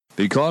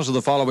Because of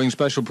the following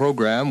special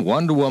program,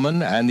 Wonder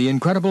Woman and the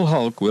Incredible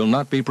Hulk will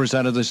not be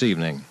presented this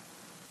evening.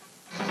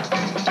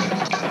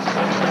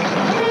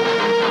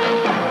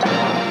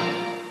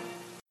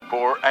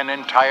 For an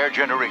entire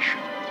generation,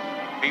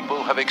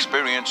 people have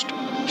experienced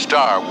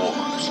Star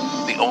Wars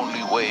the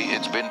only way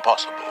it's been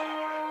possible,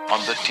 on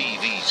the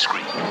TV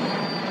screen.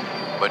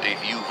 But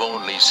if you've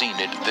only seen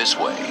it this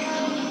way,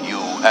 you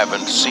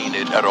haven't seen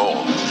it at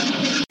all.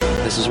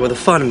 This is where the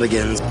fun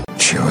begins.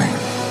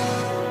 Chewie,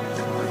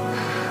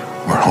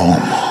 we're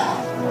home.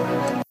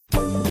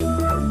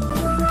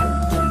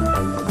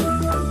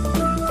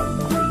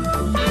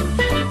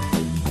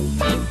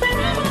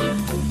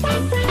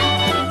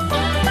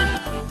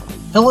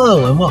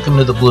 Hello and welcome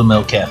to the Blue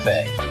Mill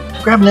Cafe.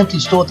 Grab an empty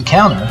stool at the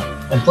counter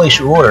and place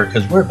your order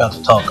because we're about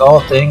to talk all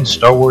things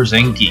Star Wars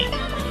and geek.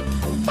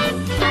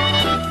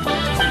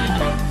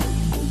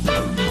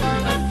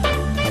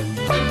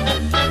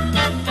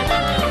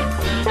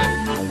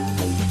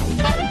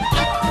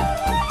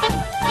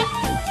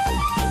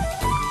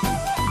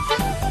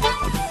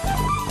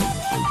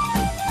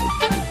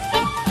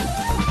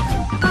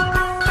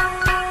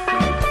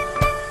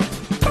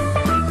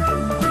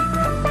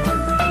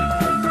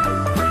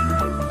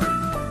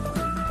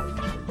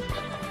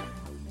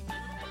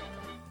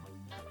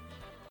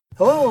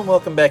 Hello and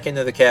welcome back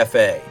into the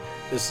cafe.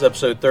 This is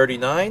episode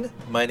 39.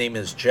 My name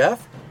is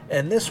Jeff,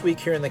 and this week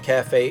here in the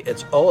cafe,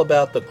 it's all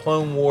about the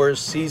Clone Wars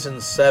Season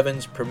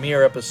 7's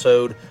premiere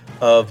episode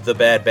of The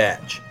Bad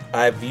Batch.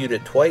 I've viewed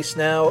it twice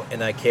now,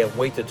 and I can't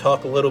wait to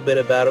talk a little bit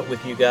about it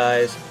with you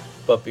guys.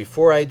 But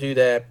before I do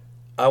that,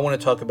 I want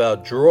to talk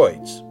about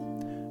droids.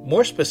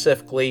 More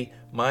specifically,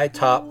 my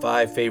top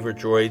 5 favorite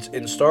droids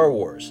in Star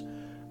Wars.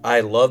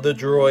 I love the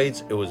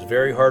droids. It was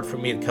very hard for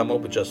me to come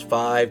up with just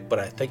 5, but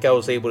I think I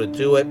was able to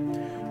do it.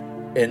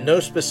 In no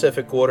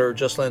specific order,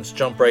 just let's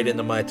jump right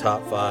into my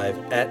top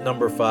 5. At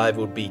number 5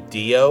 would be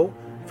Dio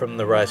from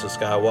The Rise of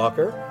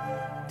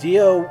Skywalker.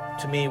 Dio,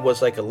 to me,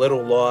 was like a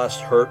little lost,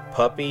 hurt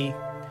puppy.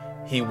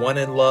 He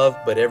wanted love,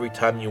 but every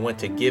time you went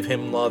to give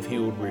him love, he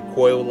would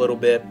recoil a little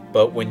bit.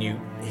 But when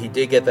he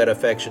did get that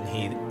affection,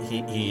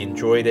 he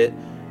enjoyed it.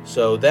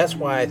 So that's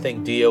why I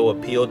think Dio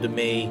appealed to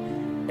me.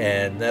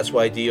 And that's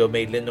why Dio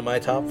made it into my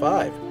top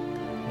 5.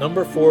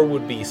 Number 4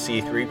 would be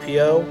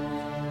C-3PO.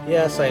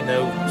 Yes, I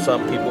know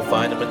some people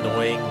find him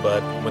annoying,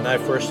 but when I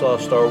first saw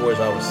Star Wars,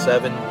 I was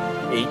 7,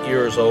 8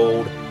 years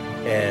old,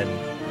 and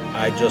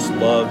I just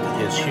loved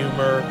his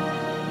humor.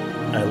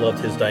 I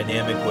loved his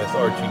dynamic with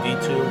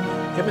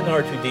R2-D2. Him and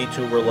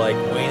R2-D2 were like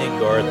Wayne and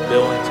Garth,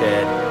 Bill and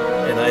Ted,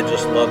 and I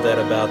just love that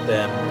about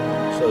them.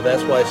 So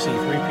that's why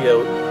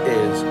C-3PO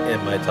is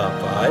in my top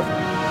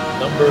 5.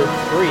 Number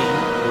 3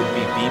 would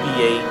be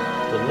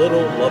BB-8, the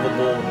little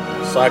lovable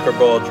soccer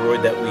ball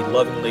droid that we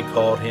lovingly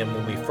called him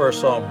when we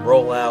first saw him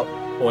roll out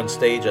on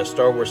stage at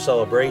Star Wars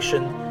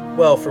Celebration.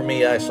 Well, for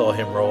me, I saw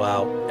him roll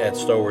out at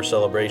Star Wars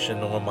Celebration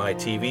on my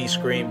TV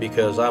screen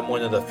because I'm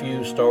one of the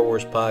few Star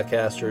Wars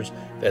podcasters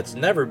that's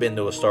never been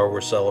to a Star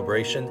Wars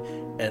Celebration,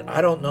 and I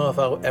don't know if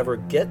I'll ever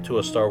get to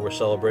a Star Wars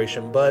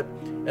Celebration, but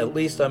at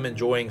least I'm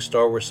enjoying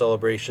Star Wars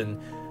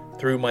Celebration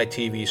through my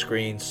TV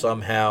screen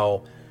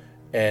somehow.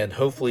 And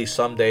hopefully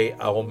someday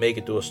I will make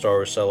it to a Star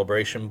Wars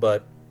Celebration,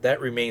 but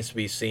that remains to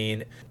be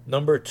seen.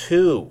 Number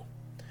 2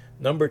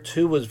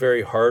 was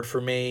very hard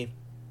for me.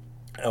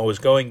 I was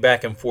going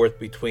back and forth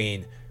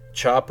between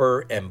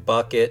Chopper and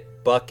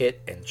Bucket,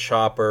 Bucket and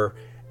Chopper,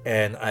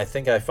 and I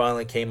think I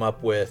finally came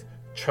up with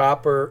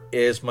Chopper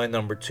is my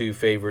number 2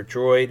 favorite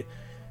droid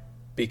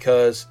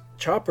because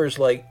Chopper's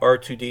like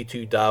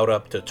R2-D2 dialed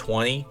up to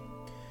 20.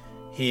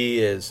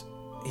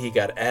 He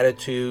got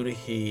attitude,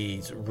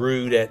 he's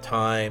rude at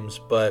times,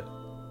 but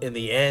in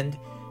the end,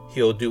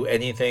 he'll do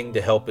anything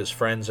to help his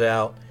friends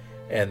out,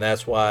 and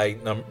that's why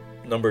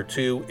number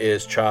 2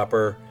 is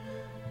Chopper.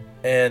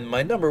 And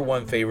my number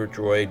 1 favorite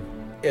droid,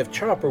 if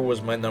Chopper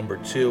was my number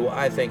 2,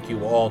 I think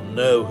you all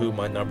know who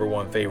my number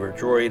 1 favorite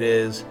droid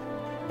is.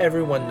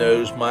 Everyone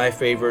knows my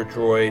favorite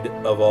droid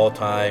of all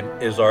time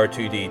is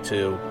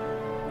R2-D2.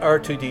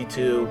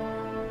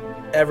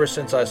 R2-D2, ever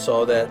since I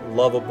saw that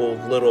lovable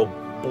little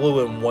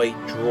blue and white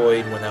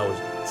droid when I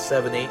was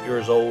 7, 8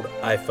 years old,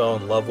 I fell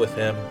in love with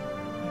him.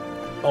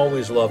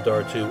 Always loved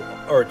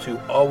R2.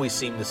 R2 always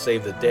seemed to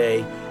save the day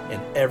in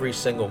every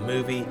single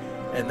movie,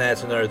 and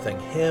that's another thing.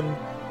 Him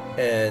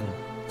and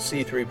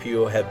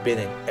C-3PO have been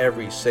in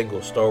every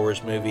single Star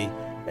Wars movie,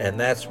 and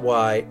that's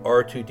why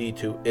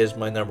R2-D2 is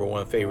my number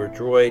 1 favorite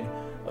droid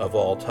of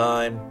all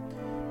time.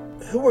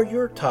 Who are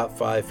your top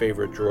 5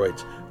 favorite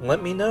droids?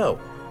 Let me know.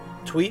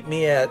 Tweet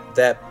me at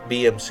that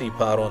BMC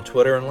Pod on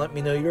Twitter and let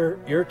me know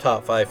your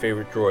top 5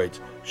 favorite droids.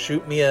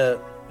 Shoot me a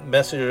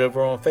message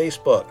over on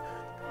Facebook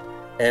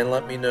and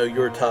let me know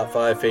your top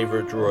 5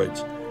 favorite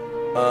droids.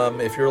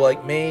 If you're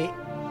like me,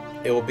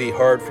 it will be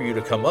hard for you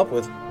to come up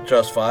with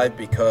just 5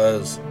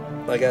 because,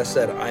 like I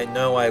said, I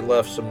know I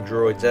left some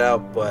droids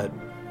out, but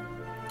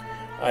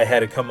I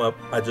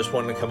just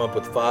wanted to come up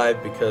with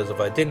 5 because if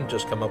I didn't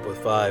just come up with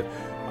 5,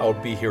 I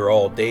would be here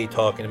all day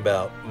talking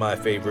about my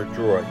favorite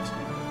droids.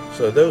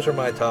 So those are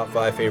my top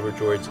 5 favorite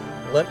droids.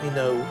 let me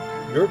know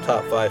your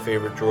top 5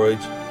 favorite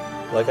droids,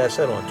 like I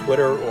said, on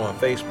Twitter or on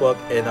Facebook,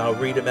 and I'll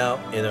read them out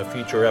in a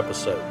future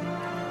episode.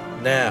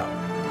 Now,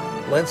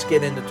 let's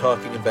get into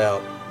talking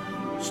about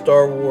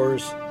Star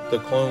Wars, The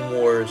Clone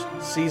Wars,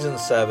 Season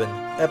 7,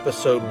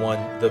 Episode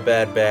 1, The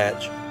Bad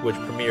Batch, which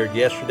premiered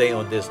yesterday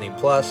on Disney+.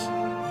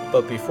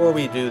 But before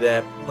we do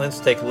that, let's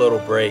take a little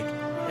break,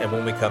 and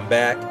when we come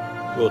back,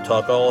 we'll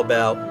talk all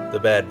about The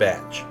Bad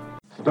Batch.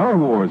 Star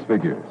Wars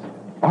figures.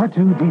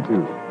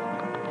 R2-D2.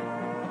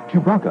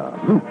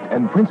 Chewbacca, Luke,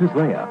 and Princess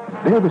Leia.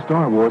 They're the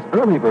Star Wars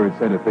Early Bird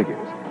set of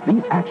figures.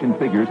 These action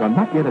figures are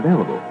not yet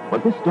available,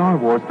 but this Star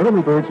Wars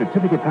Early Bird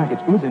certificate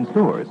package is in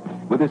stores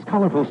with this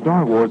colorful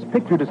Star Wars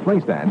picture display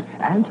stand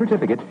and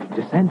certificate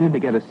to send in to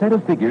get a set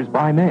of figures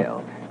by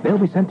mail. They'll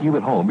be sent to you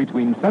at home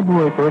between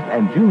February 1st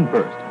and June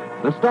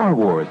 1st. The Star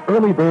Wars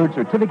Early Bird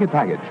certificate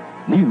package,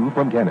 new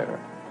from Kenner.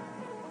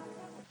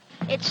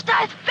 It's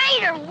Darth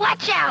Vader,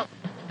 watch out!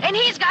 And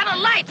he's got a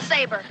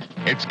lightsaber.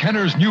 It's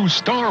Kenner's new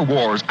Star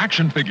Wars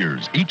action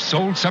figures, each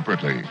sold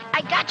separately.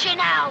 I got you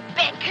now,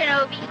 Ben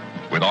Kenobi.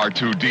 With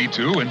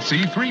R2-D2 and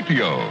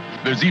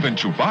C-3PO. There's even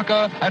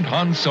Chewbacca and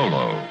Han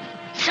Solo.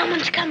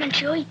 Someone's coming,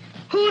 Chewie.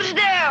 Who's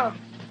there?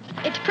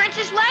 It's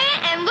Princess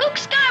Leia and Luke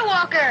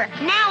Skywalker.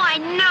 Now I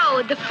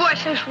know the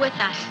Force is with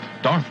us.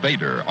 Darth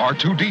Vader,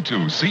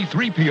 R2-D2,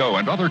 C-3PO,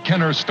 and other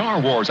Kenner Star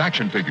Wars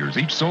action figures,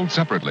 each sold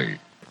separately.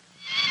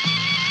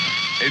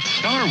 It's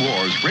Star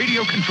Wars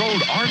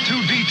radio-controlled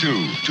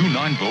R2-D2. 2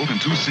 9-volt and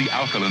 2 C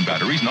alkaline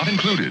batteries not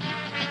included.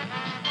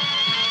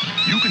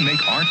 You can make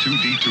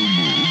R2-D2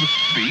 move,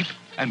 beep,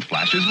 and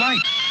flash his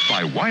light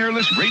by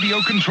wireless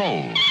radio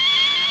control.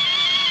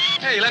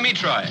 Hey, let me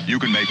try. You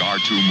can make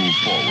R2 move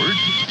forward,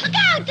 Look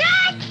out,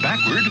 Dad!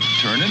 backward,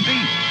 turn, and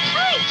beep.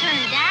 Hurry,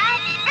 turn, Dad.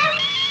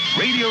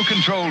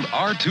 Radio-controlled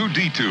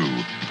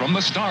R2-D2 from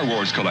the Star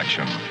Wars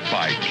collection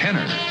by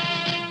Kenner.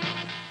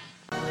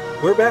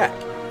 We're back,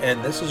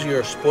 and this is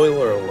your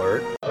spoiler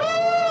alert.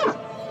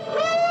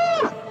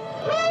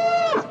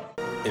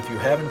 If you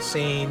haven't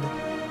seen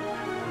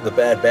The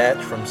Bad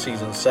Batch from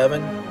Season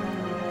 7,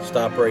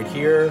 stop right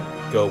here,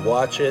 go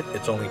watch it.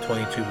 It's only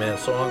 22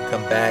 minutes long.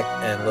 Come back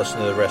and listen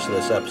to the rest of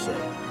this episode.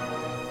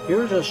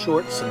 Here's a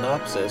short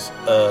synopsis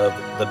of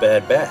The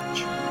Bad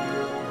Batch.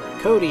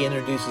 Cody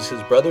introduces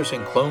his brothers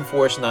in Clone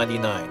Force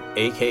 99,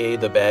 aka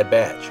The Bad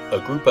Batch, a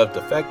group of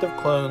defective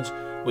clones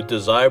with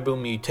desirable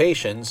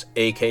mutations,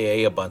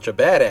 aka a bunch of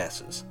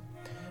badasses.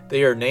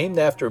 They are named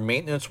after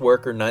Maintenance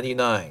Worker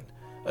 99,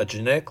 a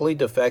genetically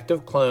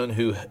defective clone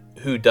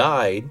who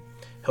died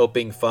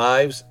helping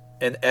Fives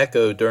and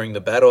Echo during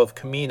the Battle of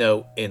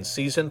Kamino in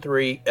Season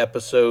 3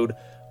 episode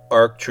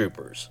ARC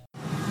Troopers.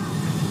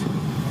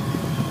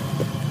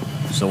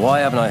 So why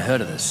haven't I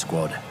heard of this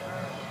squad?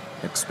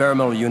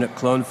 Experimental Unit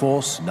Clone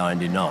Force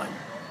 99.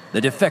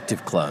 The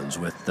defective clones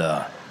with,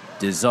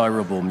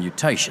 desirable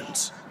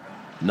mutations.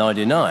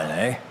 99,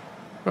 eh?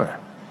 Huh,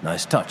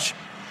 nice touch.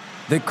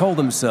 They call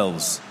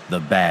themselves the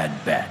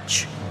Bad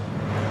Batch.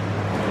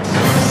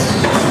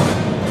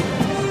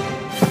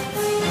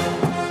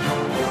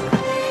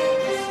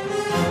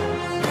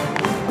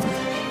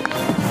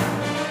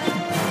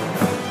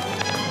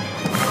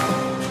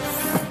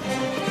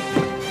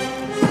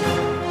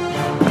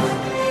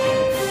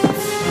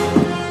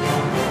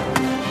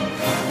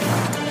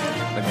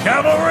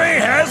 Cavalry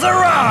has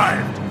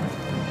arrived!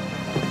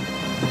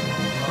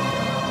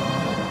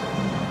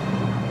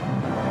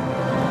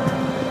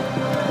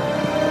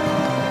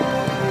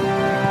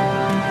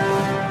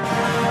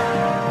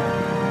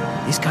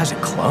 These guys are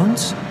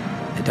clones?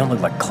 They don't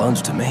look like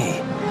clones to me.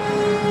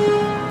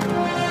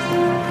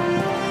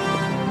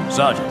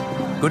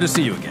 Sergeant, good to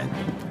see you again.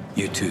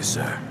 You too,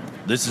 sir.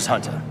 This is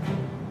Hunter.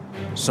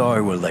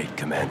 Sorry we're late,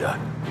 Commander.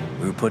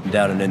 We were putting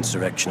down an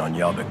insurrection on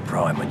Yavik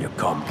Prime when your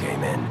comm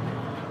came in.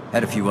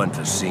 Had a few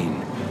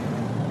unforeseen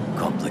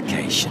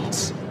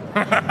complications.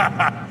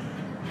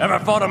 Ever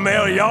fought a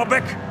male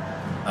Yalbik?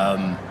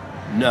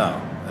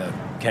 No.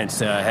 Can't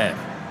say I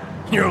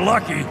have. You're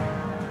lucky.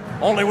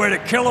 Only way to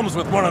kill him's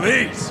with one of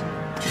these.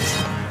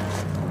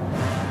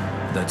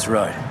 That's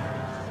right.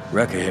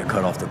 Wrecker here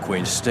cut off the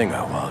Queen's stinger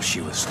while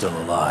she was still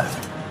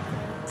alive.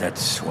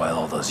 That's why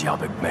all those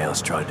Yavik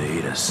males tried to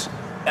eat us.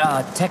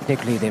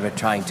 Technically they were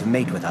trying to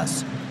mate with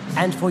us.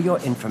 And for your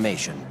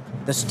information,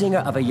 the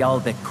stinger of a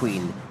Yalbik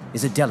queen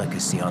is a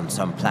delicacy on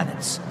some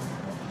planets.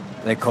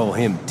 They call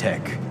him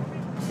Tech.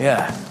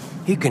 Yeah,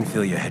 he can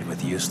fill your head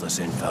with useless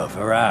info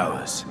for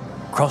hours.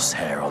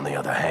 Crosshair, on the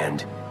other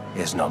hand,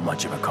 is not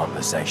much of a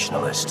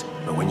conversationalist,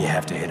 but when you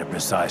have to hit a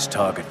precise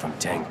target from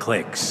 10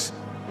 clicks,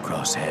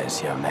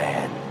 Crosshair's your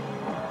man.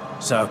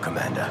 So,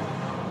 Commander,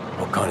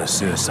 what kind of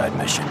suicide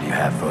mission do you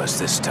have for us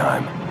this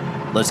time?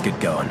 Let's get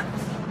going.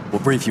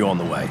 We'll brief you on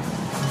the way.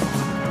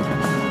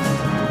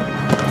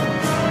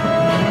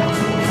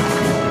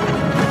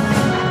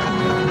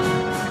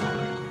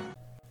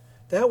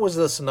 That was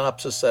the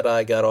synopsis that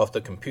I got off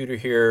the computer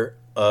here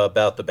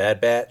about The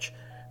Bad Batch.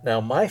 Now,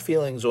 my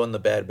feelings on The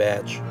Bad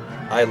Batch,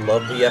 I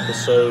loved the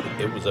episode.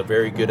 It was a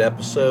very good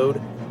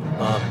episode.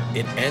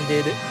 It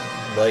ended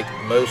like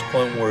most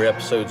Clone War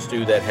episodes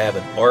do that have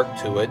an arc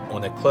to it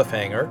on a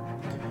cliffhanger.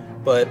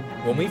 But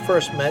when we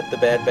first met the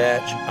Bad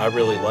Batch, I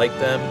really liked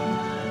them.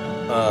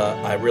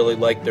 I really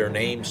liked their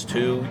names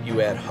too. You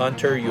had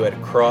Hunter, you had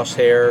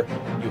Crosshair,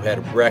 you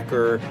had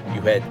Wrecker,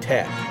 you had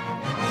Tech.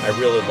 I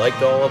really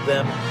liked all of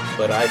them,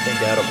 but I think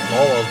out of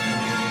all of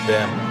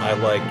them, I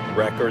liked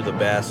Wrecker the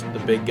best, the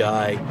big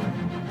guy.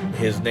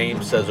 His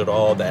name says it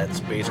all.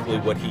 That's basically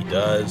what he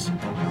does.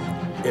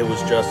 It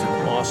was just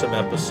an awesome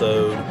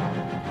episode.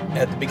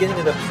 At the beginning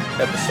of the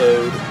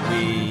episode,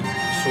 we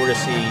sort of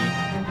see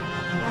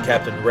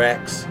Captain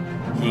Rex.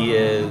 He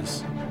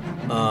is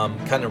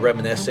kind of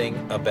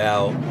reminiscing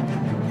about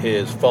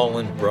his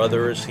fallen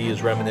brothers. He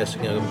is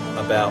reminiscing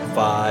about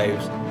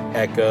Fives,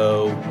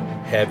 Echo,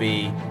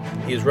 Heavy.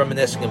 He is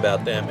reminiscing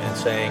about them and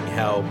saying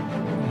how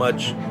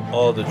much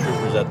all the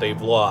troopers that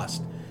they've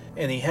lost.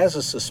 And he has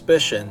a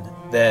suspicion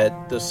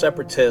that the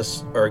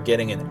Separatists are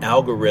getting an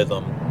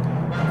algorithm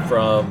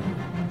from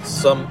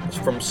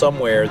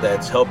somewhere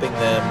that's helping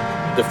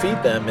them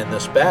defeat them in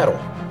this battle.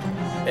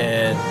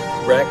 And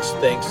Rex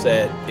thinks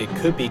that it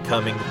could be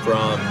coming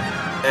from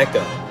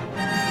Echo.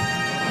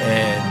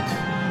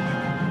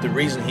 And the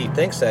reason he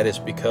thinks that is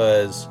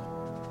because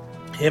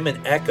him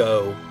and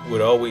Echo would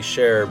always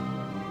share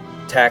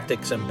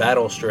tactics and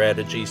battle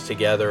strategies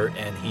together,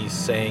 and he's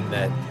saying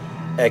that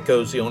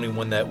Echo's the only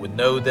one that would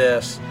know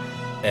this.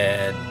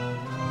 And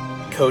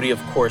Cody,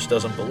 of course,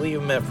 doesn't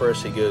believe him at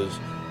first. He goes,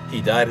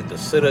 he died at the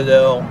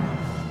Citadel.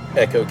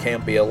 Echo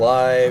can't be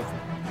alive.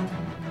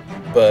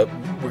 But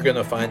we're going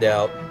to find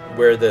out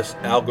where this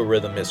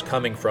algorithm is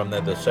coming from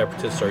that the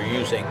Separatists are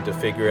using to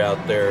figure out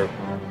their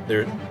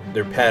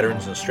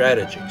patterns and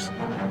strategies.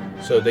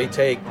 So they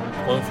take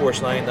Clone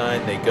Force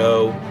 99, they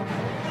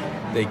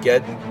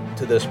get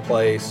to this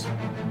place.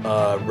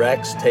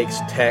 Rex takes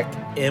Tech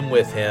in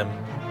with him,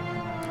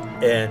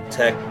 and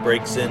Tech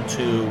breaks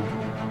into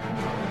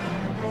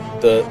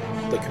the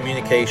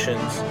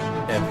communications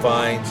and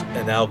finds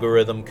an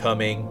algorithm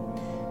coming,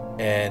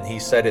 and he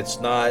said it's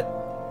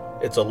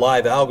a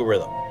live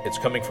algorithm. It's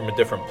coming from a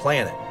different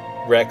planet.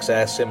 Rex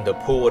asks him to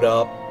pull it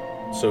up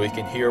so he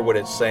can hear what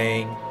it's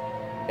saying,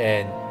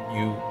 and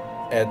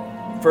at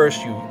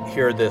first you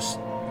hear this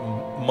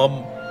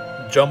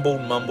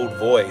mumbled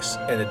voice,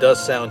 and it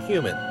does sound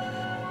human.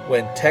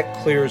 When Tech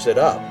clears it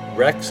up,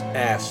 Rex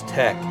asks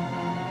Tech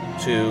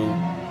to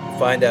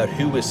find out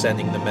who is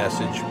sending the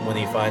message when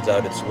he finds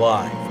out it's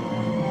live.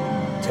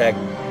 Tech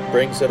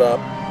brings it up,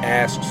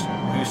 asks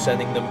who's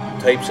sending them,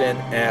 types in,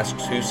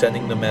 asks who's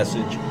sending the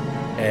message,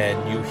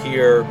 and you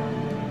hear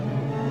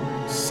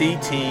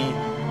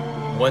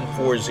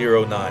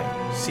CT-1409,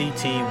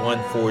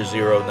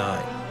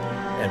 CT-1409,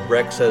 and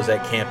Rex says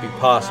that can't be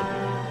possible.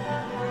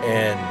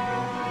 And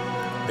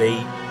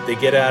they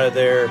get out of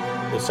there.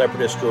 The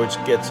Separatist droid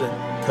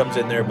comes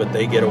in there, but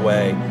they get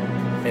away.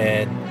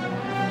 And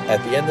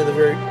at the end of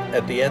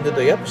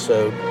the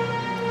episode,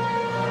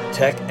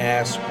 Tech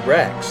asks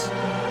Rex,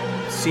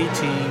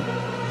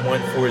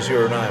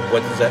 CT-1409,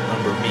 what does that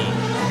number mean?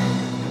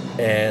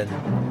 And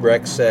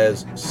Rex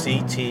says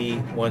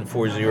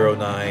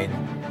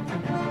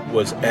CT-1409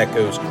 was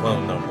Echo's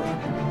clone number.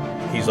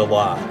 He's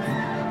alive.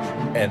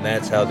 And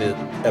that's how the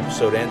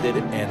episode ended.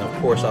 And of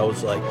course I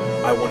was like,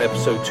 I want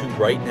episode 2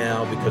 right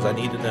now because I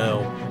need to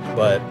know.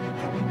 But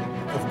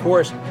of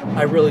course,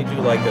 I really do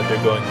like that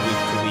they're going week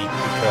to week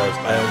because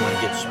I don't want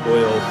to get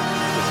spoiled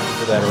with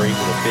people that are able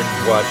to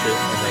binge watch it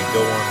and then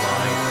go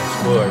online and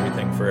spoil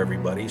everything for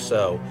everybody.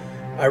 So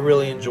I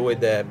really enjoyed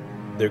that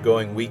they're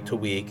going week to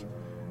week.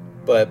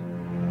 But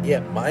yeah,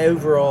 my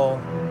overall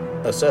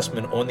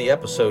assessment on the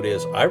episode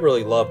is I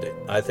really loved it.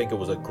 I think it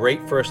was a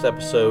great first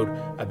episode.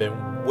 I've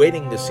been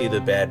waiting to see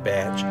the Bad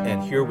Batch,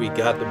 and here we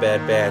got the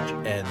Bad Batch,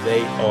 and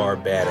they are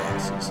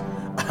badasses.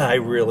 I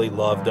really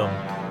loved them.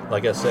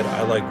 Like I said,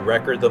 I like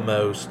Wrecker the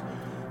most.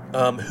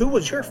 Who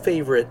was your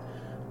favorite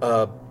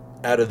out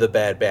of the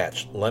Bad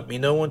Batch? Let me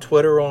know on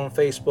Twitter or on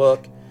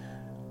Facebook.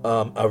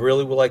 I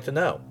really would like to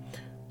know.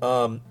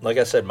 Like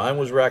I said, mine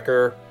was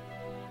Wrecker,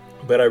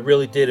 but I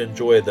really did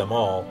enjoy them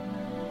all.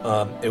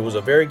 It was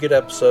a very good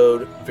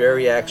episode,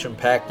 very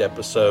action-packed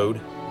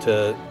episode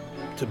to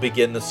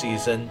begin the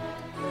season.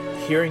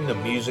 Hearing the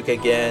music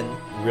again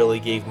really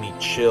gave me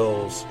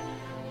chills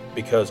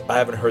because I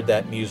haven't heard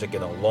that music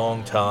in a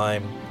long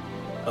time.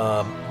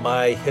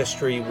 My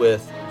history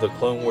with the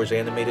Clone Wars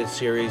animated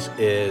series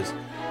is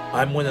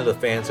I'm one of the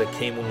fans that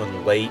came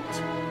on late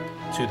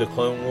to the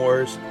Clone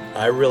Wars.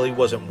 I really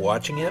wasn't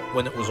watching it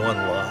when it was on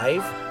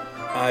live.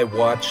 I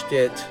watched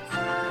it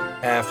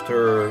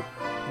after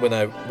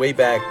way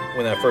back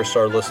when I first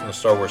started listening to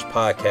Star Wars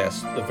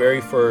podcasts. The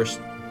very first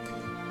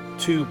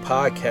 2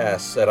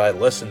 podcasts that I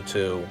listened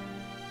to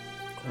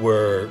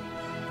were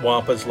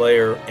Wampa's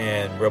Lair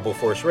and Rebel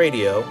Force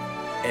Radio,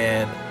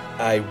 and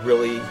I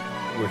really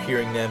were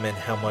hearing them and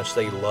how much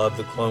they love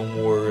the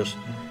Clone Wars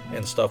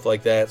and stuff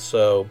like that.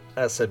 So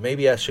I said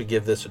maybe I should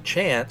give this a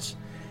chance,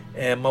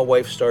 and my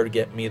wife started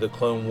getting me the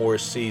Clone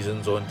Wars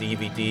seasons on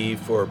DVD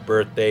for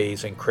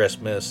birthdays and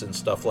Christmas and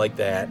stuff like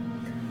that.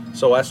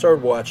 So I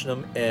started watching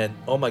them, and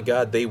oh my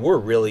God, they were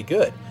really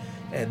good.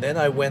 And then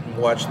I went and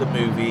watched the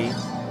movie,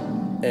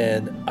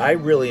 and I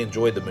really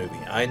enjoyed the movie.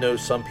 I know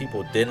some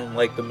people didn't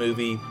like the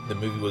movie. The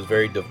movie was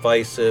very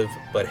divisive,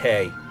 but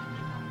hey,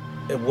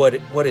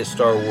 what is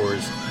Star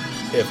Wars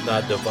if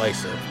not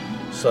divisive?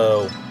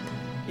 So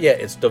yeah,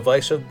 it's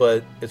divisive,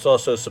 but it's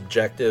also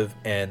subjective,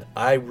 and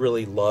I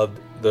really loved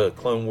the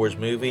Clone Wars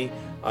movie.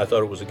 I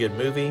thought it was a good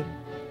movie,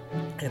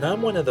 and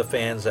I'm one of the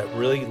fans that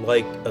really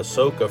liked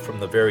Ahsoka from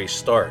the very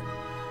start.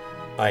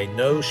 I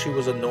know she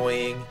was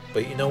annoying,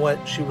 but you know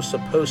what? She was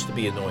supposed to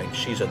be annoying.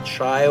 She's a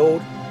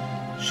child.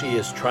 She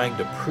is trying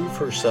to prove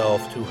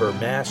herself to her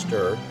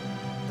master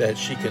that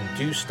she can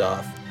do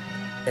stuff.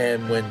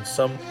 And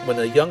when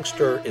a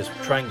youngster is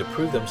trying to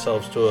prove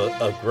themselves to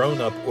a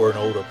grown-up or an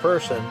older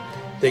person,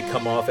 they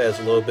come off as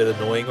a little bit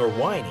annoying or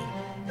whiny.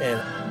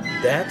 And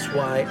that's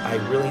why I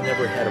really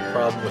never had a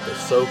problem with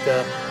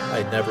Ahsoka.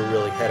 I never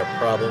really had a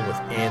problem with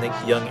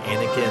young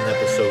Anakin in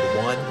Episode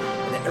 1.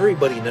 And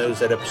everybody knows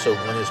that Episode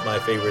 1 is my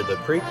favorite of the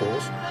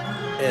prequels.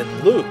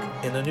 And Luke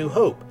in A New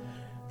Hope.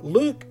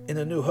 Luke in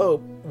A New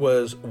Hope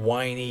was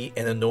whiny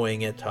and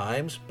annoying at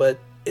times, but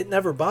it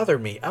never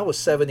bothered me. I was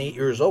 7, 8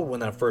 years old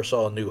when I first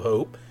saw A New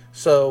Hope,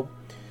 so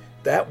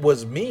that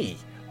was me.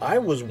 I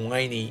was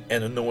whiny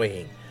and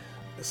annoying.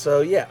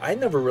 So yeah, I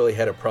never really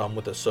had a problem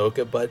with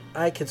Ahsoka, but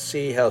I could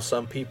see how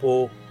some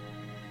people,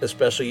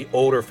 especially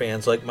older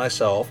fans like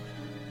myself,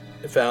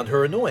 found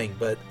her annoying,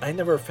 but I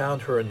never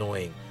found her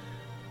annoying.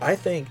 I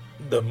think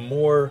the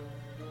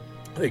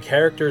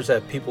characters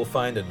that people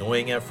find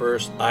annoying at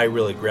first, I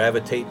really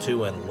gravitate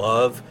to and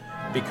love,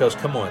 because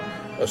come on,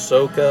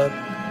 Ahsoka,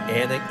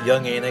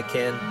 young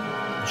Anakin,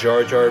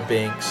 Jar Jar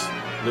Binks,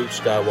 Luke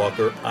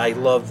Skywalker, I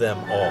love them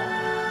all.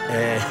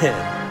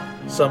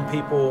 And some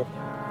people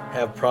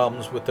have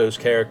problems with those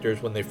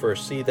characters when they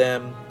first see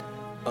them,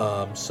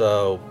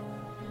 so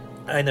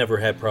I never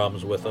had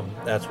problems with them.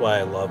 That's why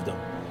I loved them.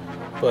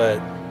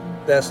 But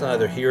that's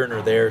neither here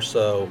nor there,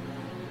 so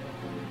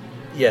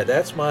yeah,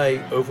 that's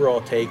my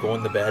overall take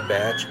on The Bad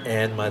Batch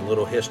and my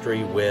little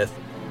history with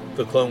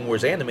the Clone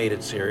Wars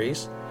animated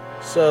series.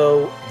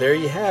 So there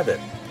you have it.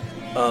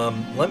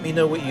 Let me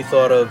know what you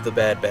thought of The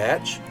Bad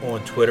Batch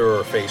on Twitter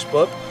or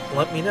Facebook.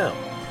 Let me know.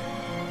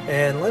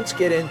 And let's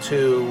get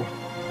into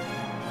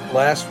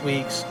last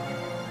week's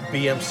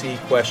BMC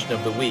question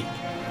of the week,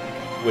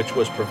 which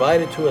was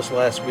provided to us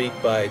last week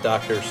by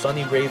Dr.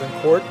 Sonny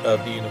Ravencourt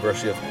of the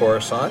University of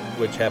Coruscant,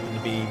 which happened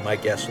to be my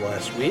guest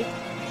last week.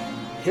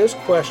 His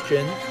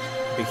question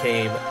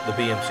became the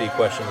BMC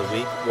question of the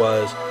week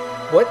was,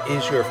 what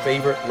is your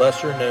favorite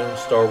lesser-known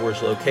Star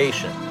Wars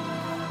location?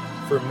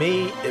 For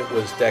me, it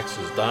was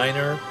Dex's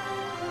Diner.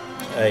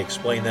 I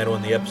explained that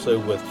on the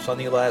episode with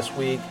Sonny last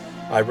week.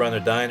 I run a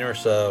diner,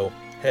 so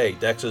hey,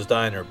 Dex's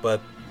Diner. But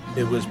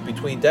it was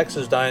between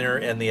Dex's Diner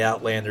and the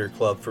Outlander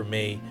Club for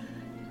me.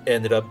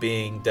 Ended up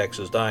being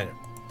Dex's Diner.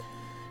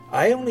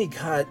 I only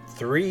got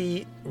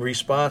 3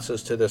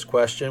 responses to this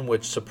question,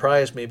 which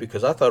surprised me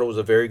because I thought it was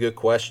a very good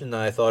question and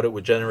I thought it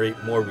would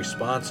generate more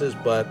responses,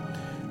 but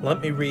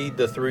let me read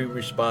the 3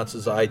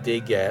 responses I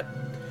did get.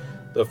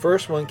 The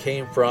first one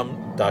came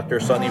from Dr.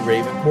 Sonny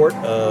Ravencourt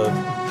of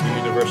the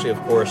University of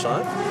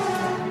Coruscant.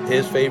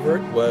 His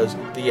favorite was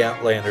the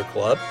Outlander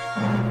Club,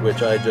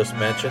 which I just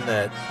mentioned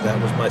that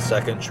was my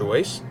second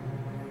choice.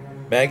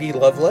 Maggie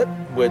Lovelet,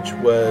 which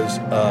was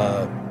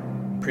a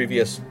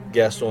previous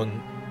guest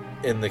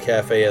in the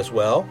cafe as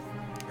well.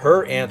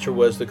 Her answer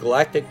was the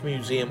Galactic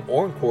Museum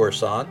on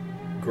Coruscant.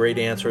 Great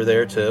answer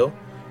there too.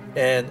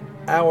 And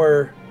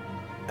our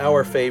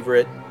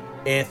favorite,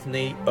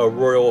 Anthony, a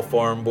royal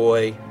farm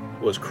boy,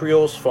 was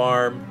Creel's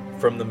Farm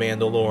from The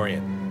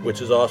Mandalorian,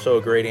 which is also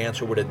a great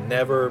answer. Would have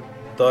never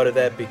thought of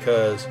that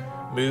because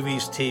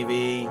movies,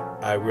 TV,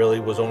 I really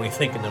was only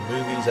thinking of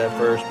movies at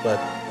first, but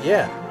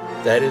yeah,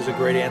 that is a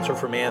great answer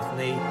from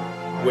Anthony.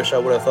 Wish I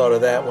would have thought of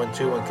that one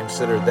too and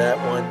considered that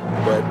one,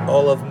 but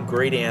all of them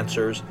great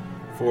answers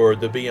for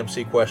the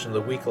BMC question of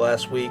the week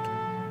last week.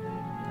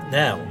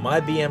 Now, my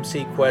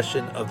BMC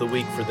question of the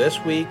week for this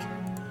week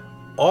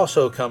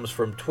also comes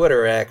from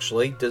Twitter,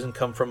 actually. Doesn't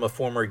come from a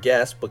former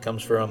guest, but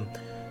comes from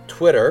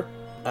Twitter.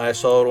 I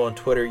saw it on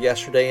Twitter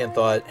yesterday and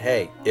thought,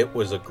 hey, it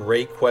was a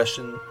great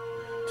question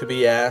to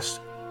be asked.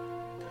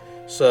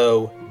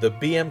 So, the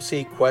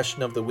BMC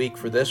question of the week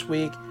for this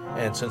week,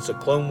 and since the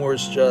Clone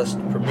Wars just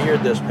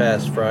premiered this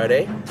past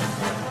Friday,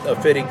 a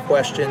fitting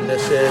question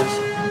this is.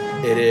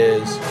 It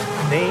is,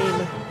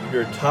 name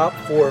your top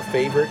 4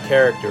 favorite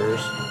characters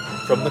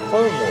from the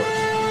Clone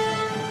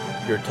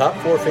Wars. Your top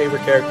 4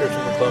 favorite characters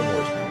from the Clone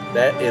Wars.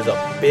 That is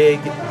a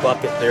big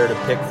bucket there to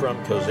pick from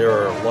because there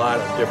are a lot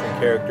of different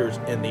characters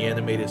in the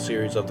animated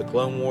series of the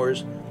Clone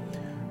Wars.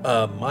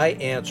 My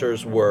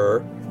answers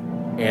were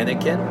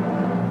Anakin,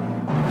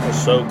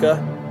 Ahsoka,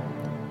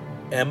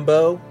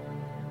 Embo,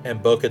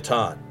 and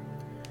Bo-Katan.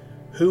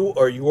 Who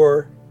are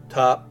your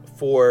top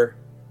 4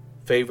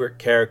 favorite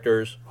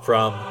characters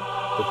from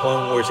the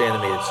Clone Wars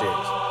animated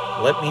series?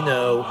 Let me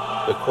know.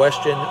 The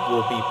question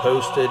will be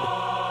posted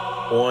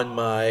on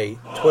my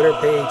Twitter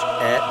page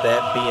at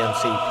that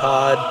BMC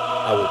Pod.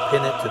 I will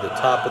pin it to the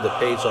top of the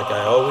page like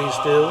I always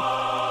do.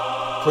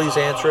 Please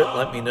answer it,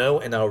 let me know,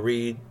 and I'll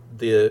read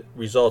the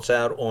results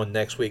out on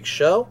next week's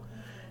show.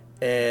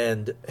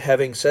 And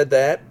having said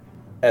that,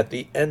 at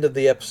the end of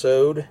the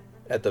episode,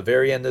 at the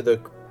very end of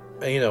the,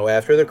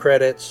 after the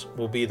credits,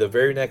 will be the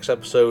very next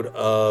episode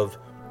of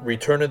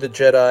Return of the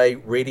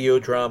Jedi radio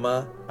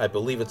drama. I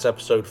believe it's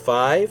episode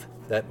 5.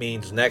 That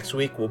means next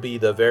week will be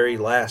the very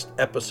last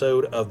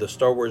episode of the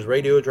Star Wars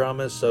radio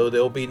dramas, so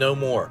there'll be no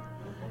more.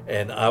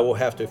 And I will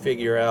have to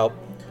figure out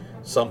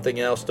something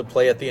else to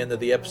play at the end of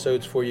the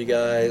episodes for you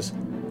guys.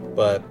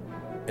 But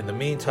in the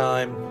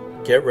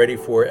meantime, get ready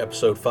for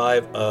episode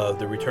 5 of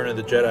the Return of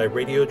the Jedi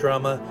radio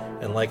drama.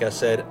 And like I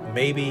said,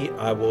 maybe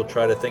I will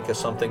try to think of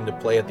something to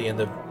play at the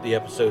end of the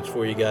episodes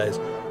for you guys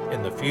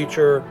in the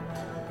future.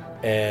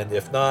 And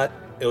if not,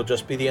 it'll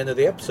just be the end of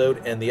the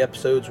episode, and the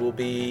episodes will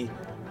be,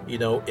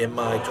 in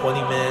my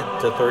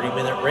 20-minute to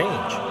 30-minute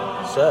range.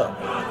 So,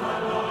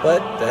 but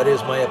that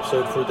is my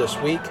episode for this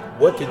week.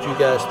 What did you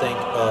guys think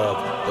of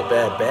The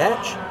Bad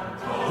Batch?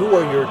 Who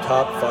are your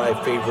top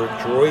 5 favorite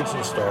droids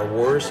in Star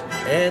Wars?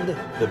 And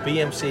the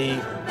BMC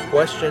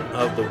question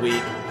of the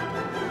week: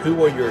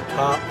 who are your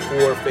top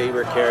 4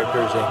 favorite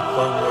characters in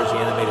Clone Wars, the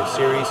animated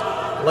series?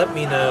 Let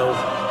me know.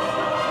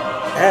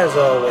 As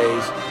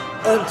always,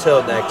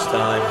 until next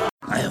time,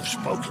 I have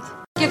spoken.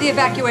 Give the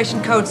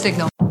evacuation code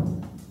signal.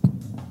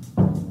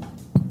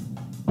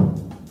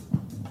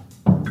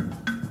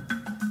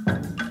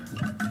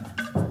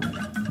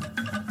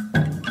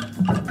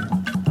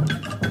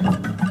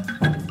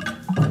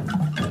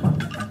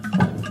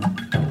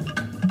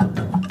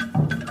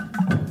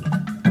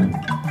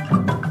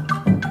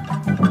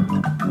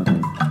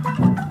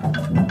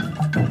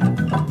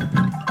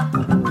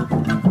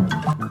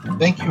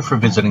 Thank you for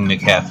visiting the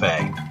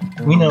cafe.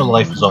 We know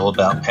life is all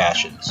about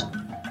passions.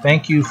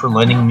 Thank you for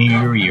lending me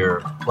your ear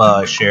while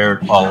I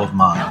shared all of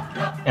mine.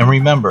 And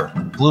remember,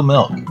 blue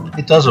milk,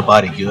 it does a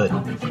body good.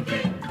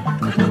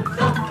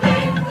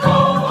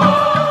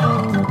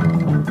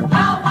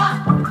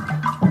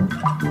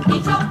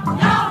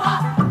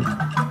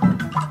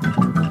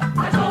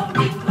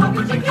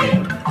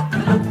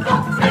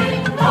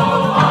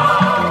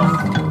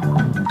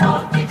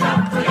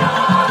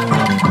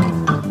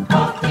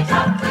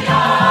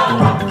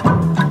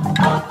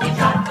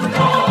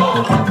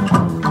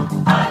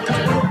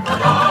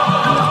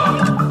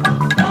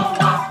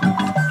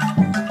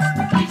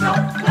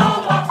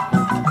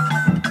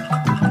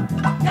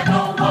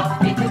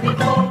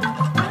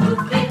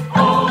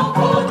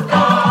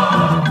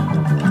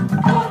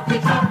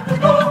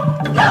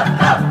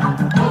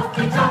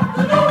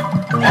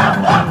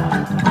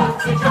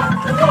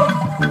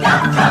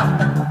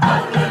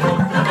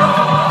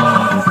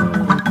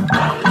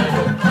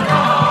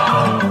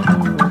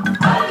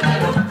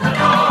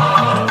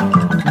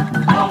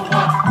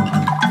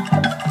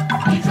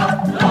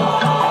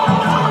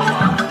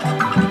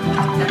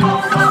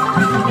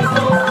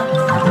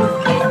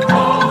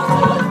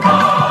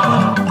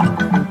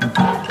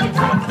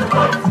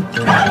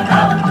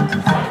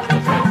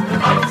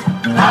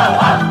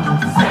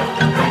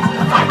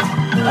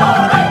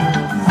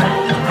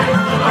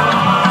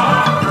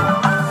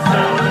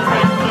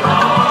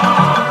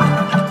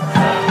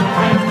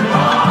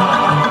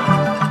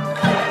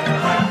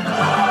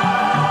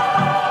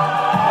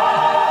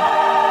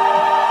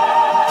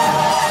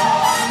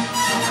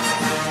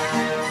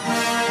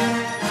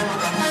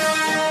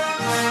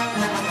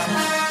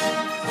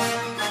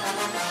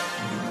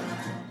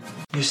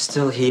 You're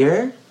still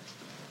here?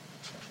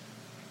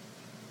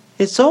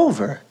 It's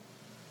over.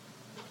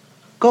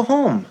 Go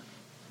home.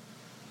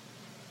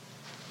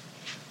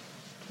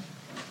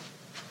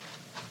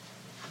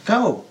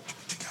 Go.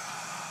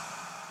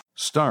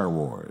 Star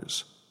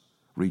Wars: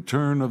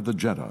 Return of the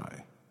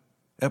Jedi,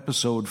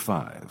 Episode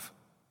 5.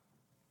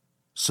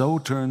 So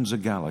turns a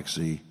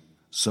galaxy,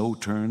 so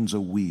turns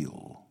a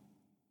wheel.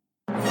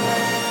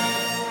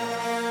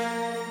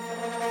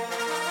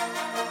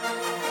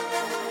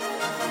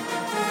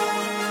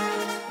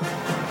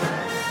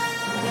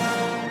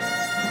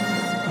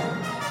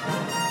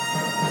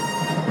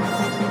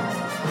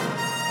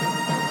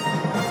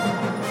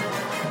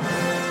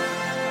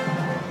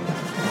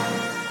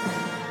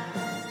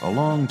 A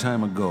long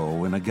time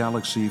ago, in a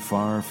galaxy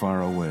far,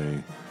 far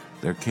away,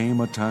 there came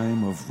a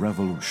time of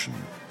revolution,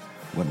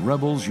 when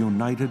rebels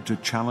united to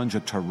challenge a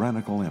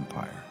tyrannical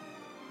empire.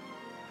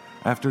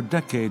 After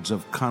decades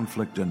of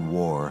conflict and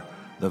war,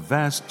 the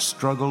vast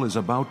struggle is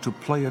about to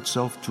play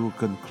itself to a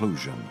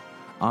conclusion,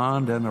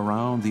 on and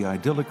around the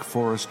idyllic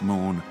forest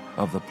moon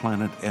of the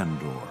planet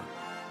Endor.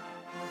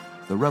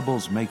 The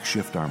rebels'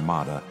 makeshift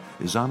armada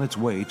is on its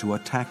way to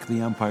attack the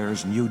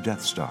Empire's new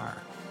Death Star,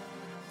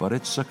 but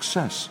its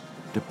success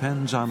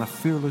depends on a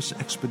fearless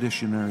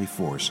expeditionary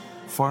force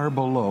far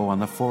below on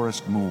the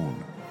forest moon,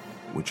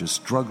 which is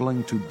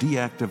struggling to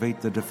deactivate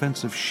the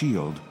defensive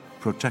shield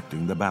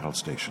protecting the battle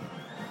station.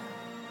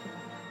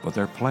 But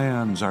their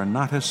plans are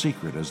not as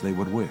secret as they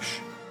would wish.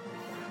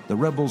 The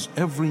rebels'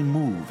 every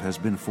move has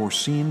been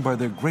foreseen by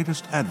their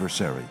greatest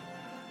adversary,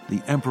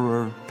 the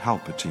Emperor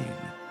Palpatine.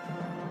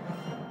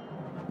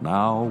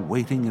 Now,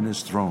 waiting in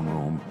his throne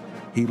room,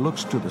 he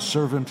looks to the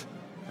servant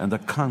and the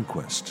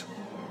conquest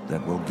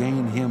that will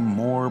gain him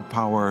more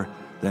power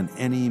than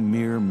any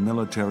mere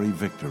military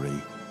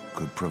victory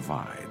could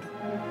provide.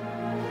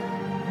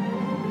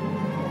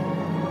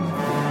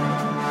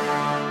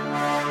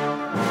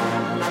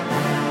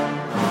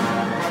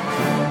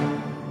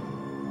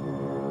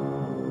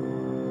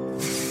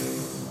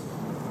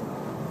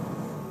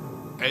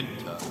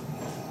 Enter.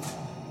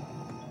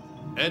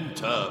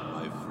 Enter,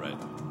 my friend.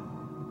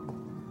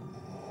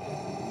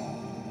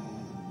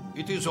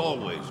 It is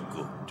always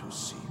good to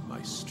see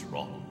my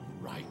strong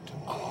right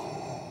arm.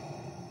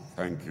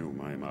 Thank you,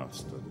 my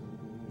master.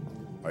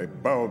 I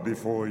bow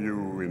before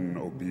you in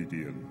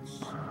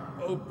obedience.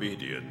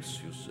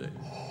 Obedience, you say?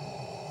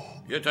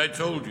 Yet I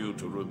told you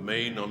to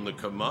remain on the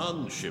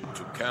command ship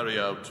to carry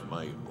out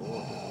my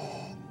order.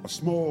 A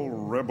small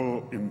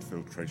rebel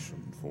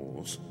infiltration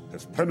force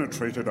has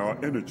penetrated our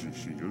energy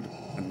shield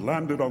and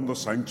landed on the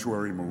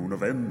sanctuary moon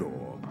of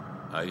Endor.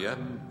 I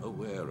am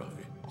aware of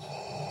it.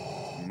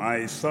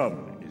 My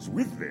son is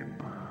with them.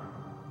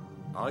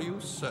 Are you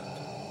certain?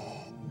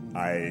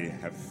 I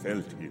have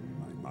felt him,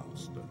 my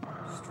master.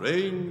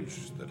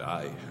 Strange that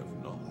I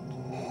have not.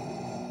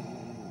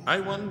 I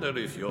wonder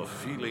if your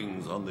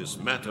feelings on this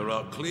matter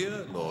are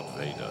clear, Lord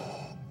Vader.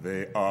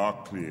 They are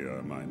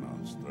clear, my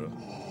master.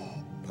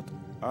 But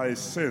I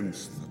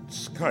sense that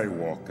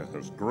Skywalker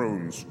has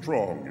grown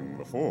strong in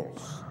the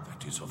Force.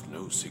 That is of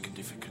no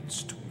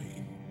significance to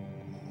me.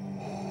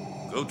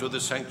 Go to the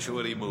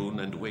sanctuary moon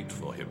and wait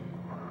for him.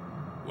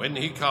 When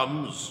he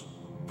comes,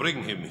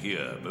 bring him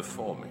here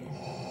before me.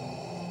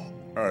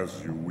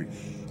 As you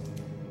wish,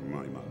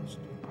 my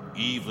master.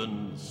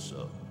 Even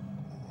so.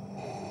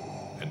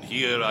 And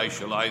here I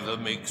shall either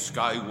make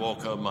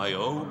Skywalker my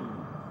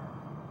own,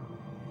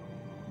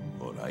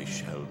 or I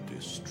shall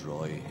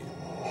destroy him.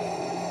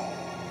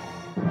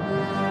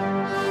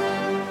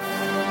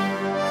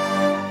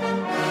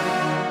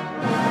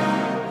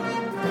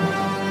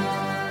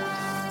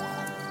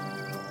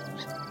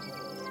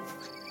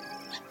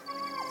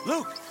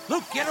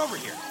 Luke, get over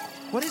here.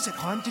 What is it,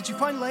 Han? Did you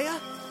find Leia?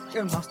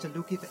 Oh, Master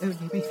Luke, if only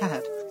we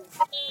had.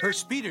 Her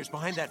speeder's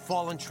behind that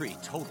fallen tree,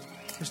 totally.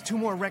 There's 2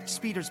 more wrecked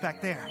speeders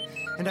back there.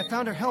 And I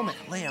found her helmet.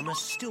 Leia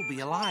must still be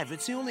alive.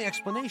 It's the only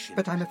explanation.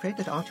 But I'm afraid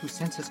that R2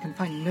 sensors can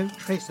find no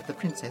trace of the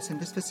princess in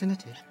this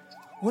vicinity.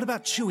 What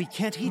about Chewie?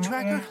 Can't he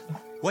track her?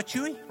 What,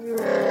 Chewie?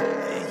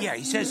 Yeah,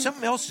 he says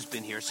something else has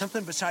been here.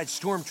 Something besides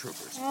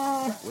stormtroopers.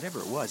 Whatever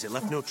it was, it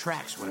left no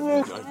tracks when it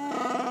moved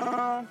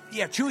on.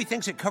 Yeah, Chewie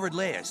thinks it covered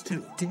Leia's,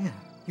 too. Oh dear.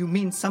 You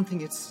mean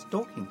something is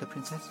stalking the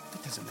princess?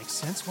 That doesn't make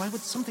sense. Why would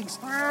something...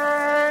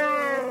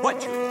 What,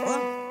 Chewie?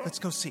 What? Let's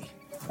go see.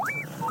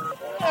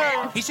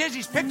 He says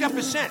he's picked up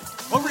a scent.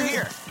 Over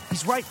here.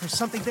 He's right. There's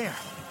something there.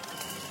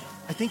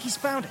 I think he's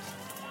found it.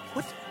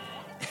 What?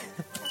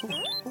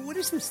 What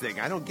is this thing?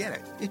 I don't get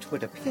it. It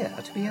would appear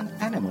to be an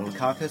animal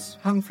carcass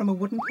hung from a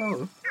wooden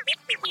pole.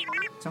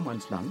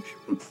 Someone's lunch.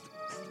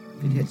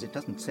 It is. It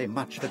doesn't say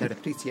much for their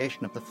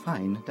appreciation of the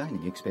fine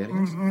dining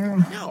experience.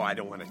 No, I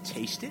don't want to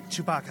taste it.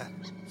 Chewbacca,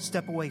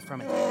 step away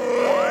from it.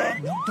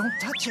 No, don't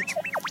touch it.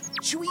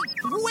 Chewie,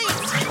 wait!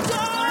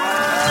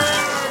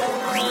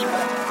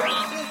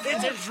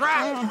 It's a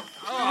trap!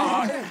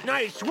 Oh,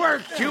 nice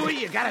work, Chewie.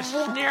 You got us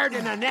snared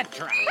in a net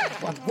trap.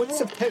 One would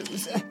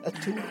suppose a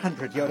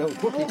 200-year-old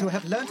Wookiee to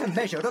have learned a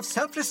measure of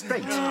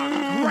self-restraint.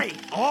 Great.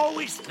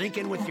 Always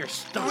thinking with your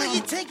style. Will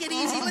you take it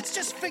easy? Let's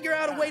just figure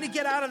out a way to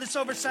get out of this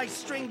oversized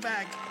string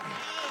bag.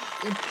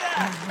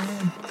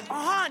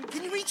 Han,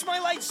 can you reach my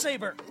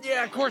lightsaber?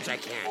 Yeah, of course I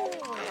can.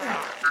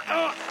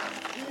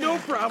 No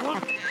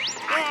problem.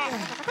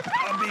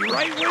 I'll be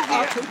right with you.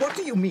 R2, what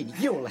do you mean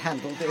you'll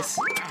handle this?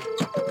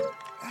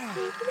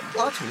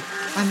 R2,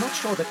 I'm not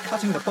sure that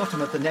cutting the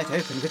bottom of the net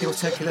open with your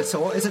circular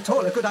saw is at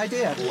all a good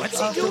idea. What's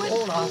he doing? After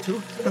all,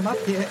 R2, from up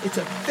here, it's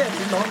a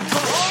very long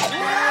drop.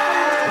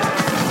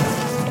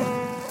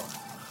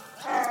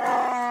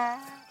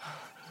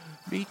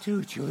 Me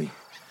too, Chewie.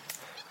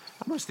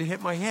 I must have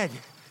hit my head.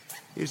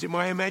 Is it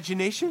my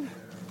imagination?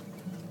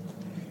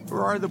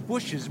 Or are the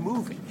bushes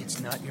moving? It's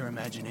not your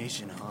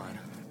imagination, Han.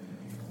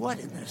 What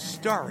in the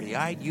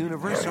starry-eyed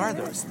universe are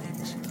those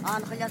things?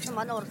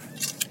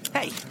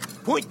 Hey,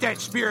 point that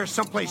spear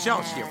someplace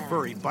else, you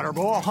furry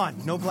butterball. Han,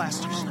 no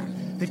blasters.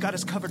 They've got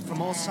us covered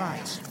from all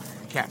sides.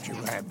 Captured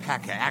by a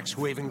pack of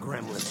axe-waving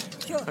gremlins.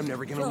 I'm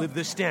never gonna live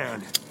this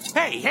down.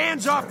 Hey,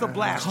 hands off the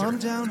blaster! Calm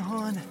down,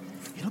 Han.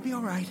 It'll be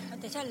all right.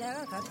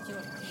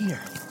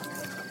 Here,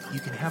 you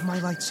can have my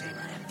lightsaber.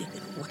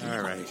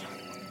 All right.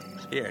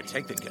 Here,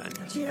 take the gun.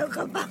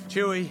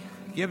 Chewie,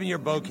 give him your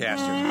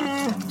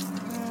bowcaster.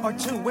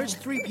 R2, where's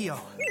 3PO?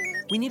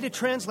 We need a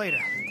translator.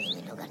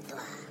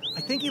 I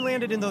think he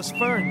landed in those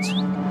ferns.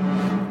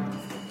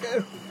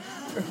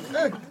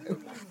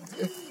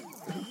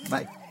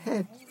 My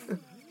head.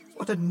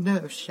 What a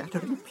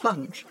nerve-shattering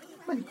plunge.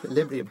 My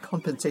equilibrium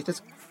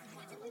compensators.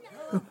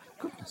 Oh, my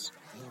goodness.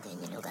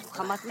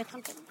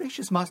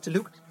 Gracious, Master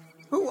Luke.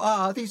 Who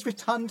are these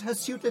rotund,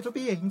 hirsute little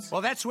beings?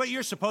 Well, that's what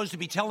you're supposed to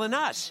be telling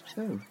us.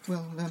 Oh,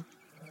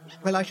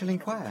 well, I shall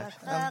inquire.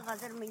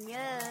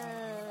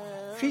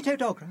 Frito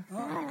Dogra,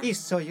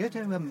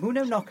 Isoya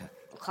Muno Noka.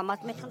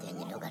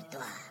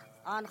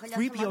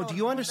 3PO, do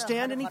you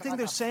understand anything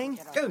they're saying?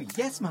 Oh,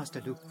 yes,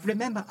 Master Luke.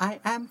 Remember, I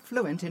am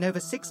fluent in over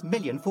 6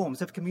 million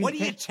forms of communication.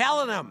 What are you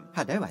telling them?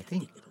 Hello, I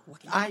think.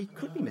 I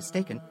could be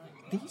mistaken.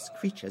 These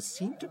creatures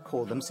seem to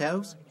call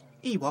themselves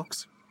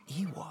Ewoks.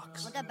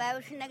 Ewoks?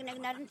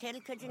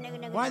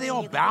 Why are they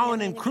all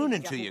bowing and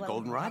crooning to you,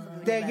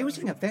 Goldenrod? They're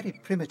using a very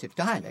primitive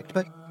dialect,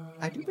 but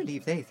I do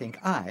believe they think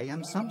I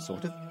am some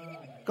sort of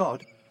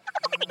god.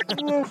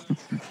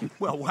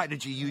 Well, why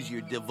did you use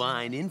your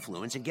divine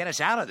influence and get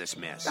us out of this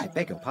mess? I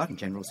beg your pardon,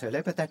 General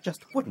Solo, but that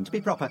just wouldn't be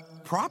proper.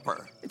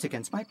 Proper? It's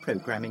against my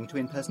programming to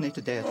impersonate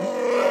a deity.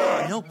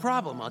 No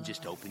problem. I'll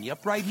just open you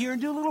up right here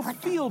and do a little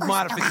field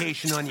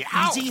modification on you.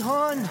 Ow! Easy,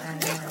 Han.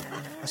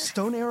 A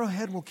stone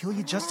arrowhead will kill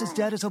you just as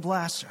dead as a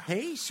blaster.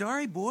 Hey,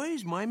 sorry,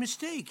 boys. My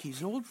mistake.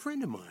 He's an old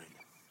friend of mine.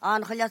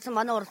 What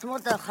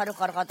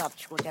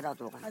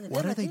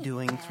are they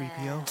doing,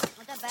 3PO?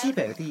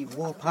 Tibo, the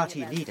war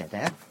party leader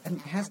there,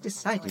 has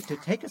decided to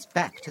take us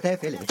back to their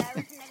village.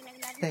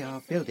 They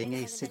are building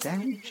a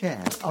sedan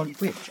chair on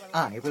which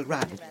I will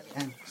ride.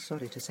 And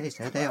sorry to say,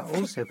 sir, they are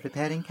also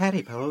preparing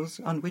carry poles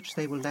on which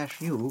they will lash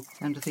you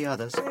and the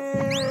others.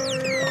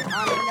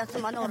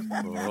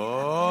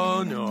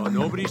 Oh, no.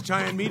 Nobody's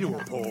tying me to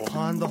a pole.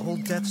 Han, the whole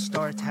Death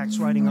Star attack's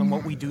riding on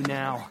what we do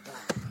now.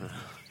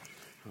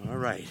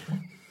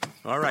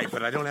 All right,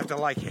 but I don't have to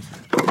like it.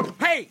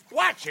 Hey,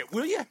 watch it,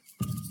 will you?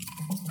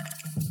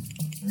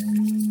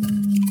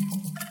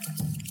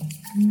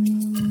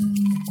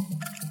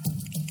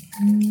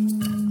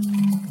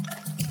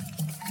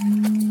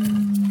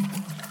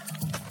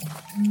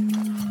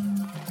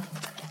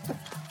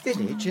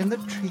 Village in the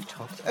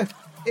treetops. Oh,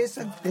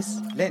 isn't this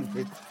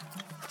splendid?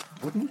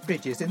 Wooden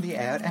bridges in the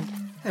air and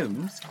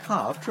homes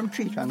carved from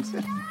tree trunks.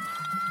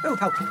 Oh,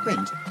 how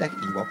quaint. Like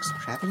Ewoks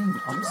traveling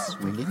on a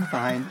swinging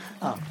vine.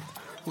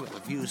 Well,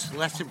 the view's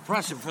less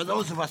impressive for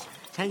those of us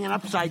hanging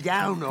upside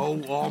down,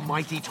 oh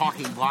almighty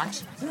talking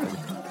blocks.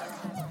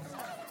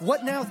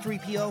 What now,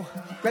 3PO?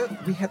 Well,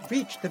 we have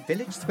reached the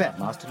village square,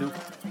 Master Luke.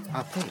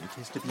 Our fate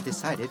is to be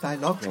decided by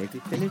Logray, the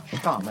village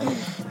shaman.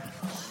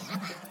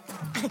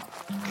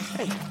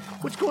 Hey,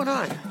 what's going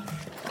on?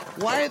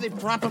 Why are they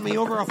propping me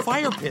over a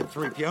fire pit,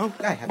 3PO?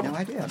 I have no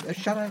idea.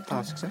 Shall I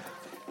ask, sir?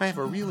 I have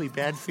a really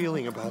bad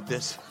feeling about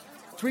this.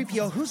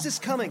 3PO, who's this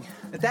coming?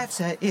 That,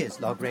 sir, is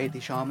Logray the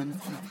shaman.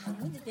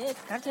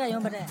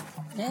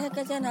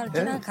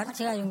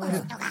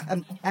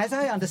 As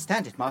I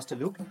understand it, Master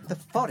Luke, the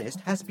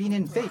forest has been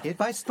invaded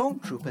by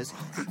stormtroopers.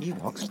 The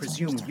Ewoks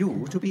presume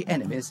you to be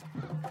enemies.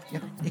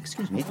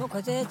 Excuse me.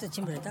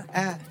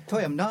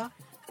 Toyam na?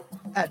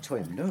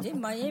 Toyam no.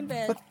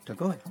 But to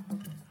go.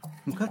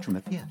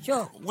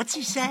 Sure. What's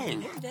he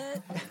saying?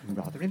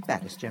 Rather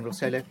embarrassed, General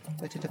Solo,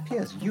 but it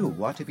appears you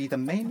are to be the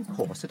main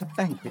course at a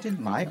banquet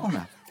in my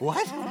honor.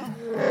 What?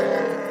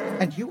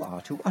 And you are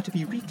to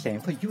be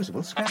reclaimed for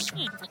usable scrap.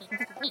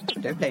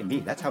 Don't blame me,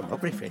 that's how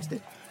Logray phrased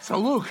it. So,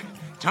 Luke,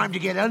 time to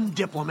get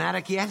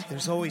undiplomatic yet?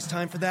 There's always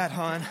time for that,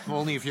 Han.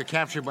 Only if you're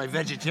captured by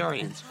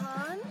vegetarians.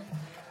 Han?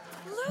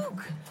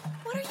 Luke,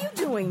 what are you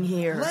doing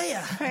here?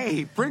 Leia!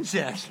 Hey,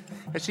 Princess.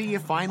 I see you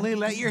finally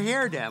let your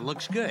hair down.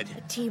 Looks good.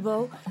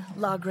 Tibo,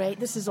 Logray,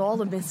 this is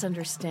all a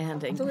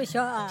misunderstanding.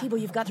 Tibo,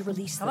 you've got to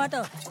release them.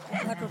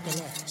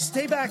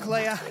 Stay back,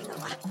 Leia.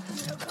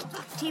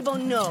 Tibo,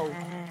 no.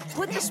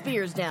 Put the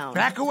spears down.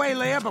 Back away,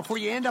 Leia, before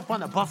you end up on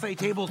the buffet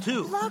table,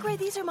 too. Logray,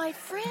 these are my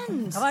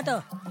friends.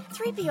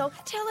 3PO,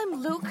 tell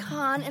him Luke,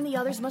 Han, and the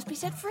others must be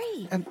set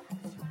free.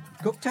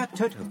 Gupta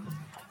Toto.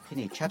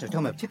 Kini Chato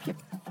Tomo Tipyip.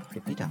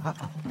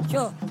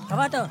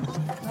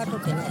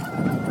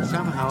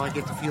 Somehow I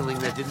get the feeling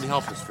that didn't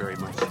help us very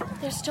much.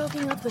 They're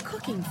stoking up the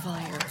cooking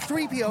fire.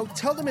 3PO,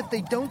 tell them if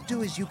they don't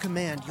do as you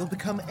command, you'll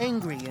become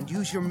angry and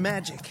use your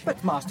magic.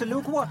 But Master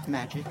Luke, what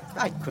magic?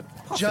 I could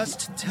possibly...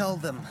 Just tell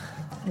them.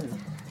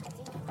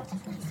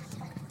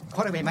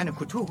 Korewe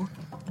Manukutu,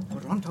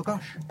 Toronto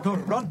Gosh,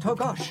 Toronto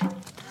Gosh.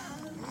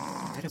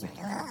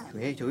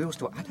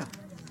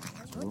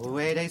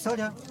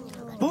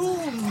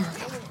 Boom!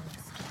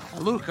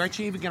 Luke, aren't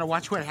you even going to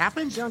watch what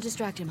happens? Don't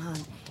distract him, Han.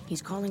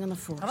 He's calling on the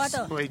Force.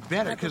 Well, he'd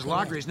better, because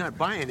Lagray's not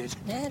buying it.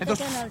 And the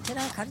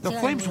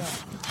flames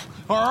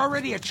are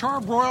already at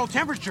charbroil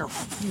temperature.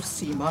 You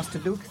see, Master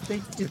Luke, they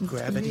didn't The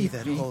gravity believe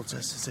that me. holds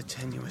us is a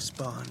tenuous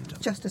bond.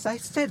 Just as I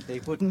said they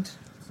wouldn't.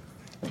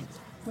 Wait.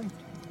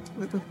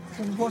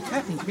 What's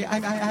happening to me?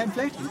 I'm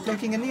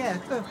floating in the air.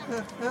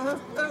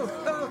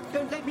 Oh,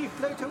 don't let me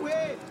float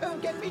away. Oh,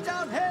 get me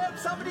down. Help,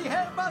 somebody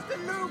help, Master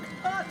Luke.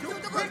 Too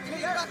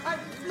quickly. I'm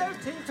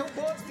floating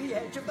towards the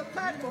edge of the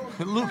platform.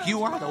 Luke,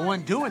 you are the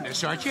one doing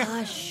this, aren't you?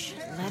 Hush.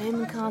 Let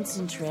him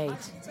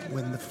concentrate.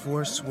 When the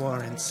Force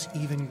warrants,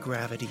 even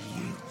gravity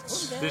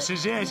yields. This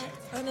is it.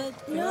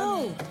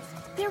 No.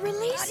 They're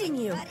releasing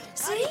you.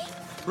 See?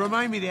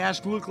 Remind me to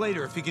ask Luke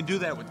later if he can do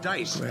that with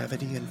dice.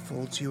 Gravity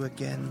enfolds you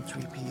again,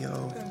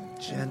 3PO.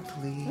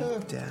 Gently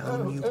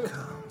down you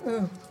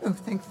come. Oh,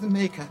 thank the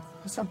Maker.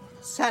 Some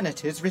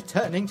sanity's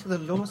returning to the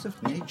laws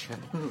of nature.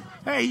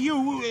 Hey, you,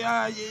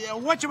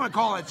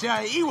 whatchamacallits,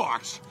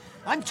 Ewoks.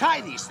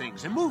 Untie these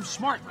things and move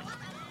smartly.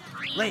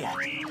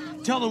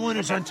 Leia, tell the one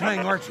who's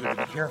untying R2 to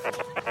be careful.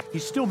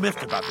 He's still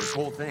miffed about this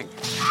whole thing.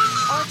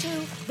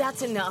 R2,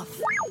 that's enough.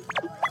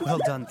 Well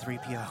done,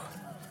 3PO.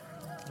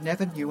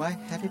 Never knew I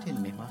had it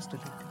in me, Master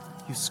Luke.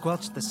 You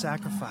squelched the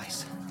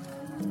sacrifice.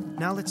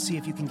 Now let's see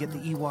if you can get the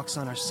Ewoks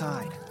on our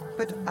side.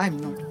 But I'm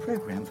not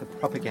programmed for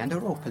propaganda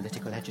or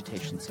political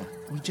agitation, sir.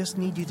 We just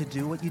need you to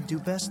do what you do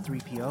best,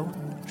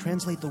 3PO.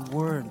 Translate the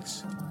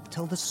words.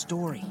 Tell the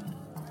story.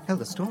 Tell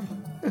the story?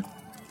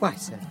 Why,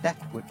 sir, that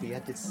would be a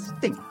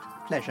distinct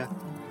pleasure.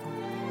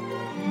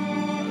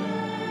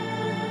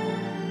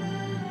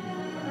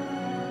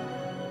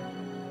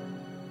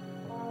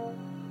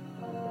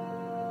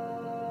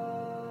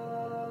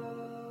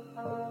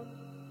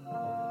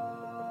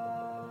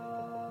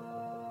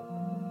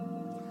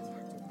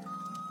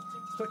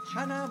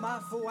 Kuchana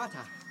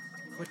mafuata.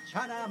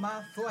 Kuchana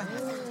mafuata.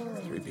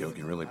 3PO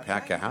can really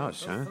pack a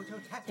house, huh?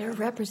 There are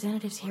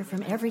representatives here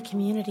from every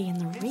community in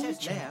the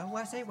region.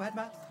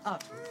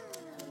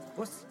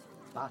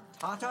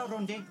 Batata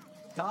Rundi,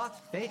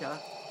 Darth Vader.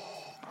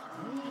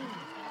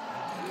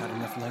 Got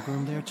enough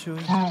legroom there,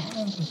 Chewie?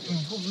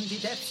 The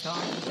Death Star.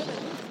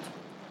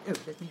 Oh,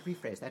 let me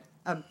rephrase that.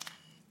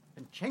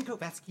 Panchenko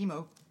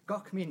Baskimo,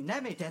 Gokmi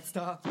Name Death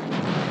Star.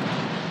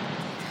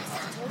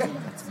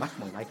 That's much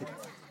more like it.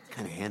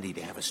 Kind of handy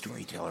to have a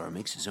storyteller who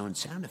makes his own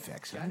sound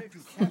effects, huh?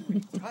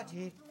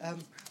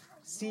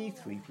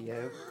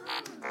 C-3PO.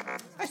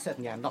 I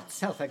certainly am not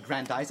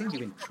self-aggrandizing,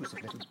 you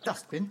intrusive little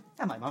dustbin.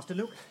 Am I, Master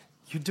Luke?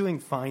 You're doing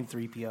fine,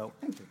 3PO.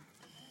 Thank you.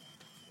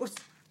 Us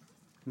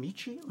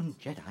Michi und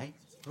Jedi,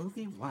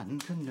 Obi-Wan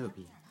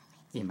Kenobi.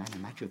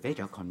 Imanimachu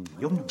Vader con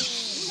Yum.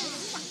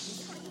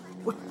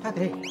 What are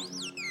they?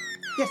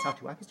 Yes,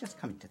 R2, I was just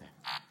coming to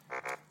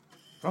that.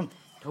 Front,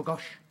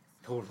 Togosh,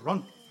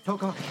 Toron,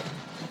 Togosh.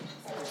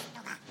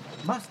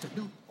 Master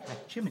Luke,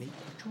 at chimney,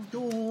 to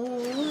do.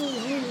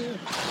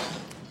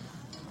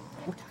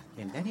 Uta,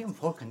 Millennium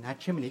Falcon, at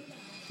chimney,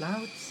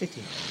 Cloud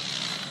City.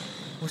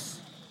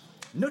 Us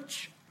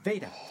Nutch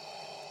Vader.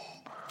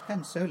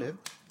 Han Solo,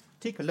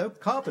 Ticolo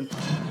Carbon.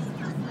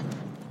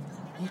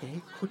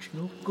 Ide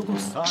Kuchno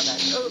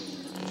Gugusana. Oh.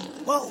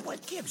 Whoa,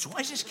 what gives?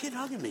 Why is this kid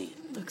hugging me?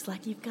 Looks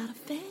like you've got a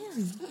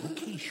fan.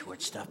 Okay,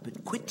 short stuff,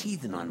 but quit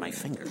teething on my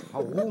finger.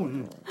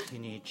 Haun,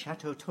 Tini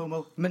Chato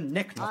Tomo,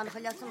 Menekno.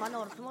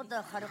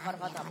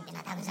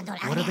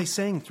 What are they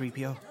saying,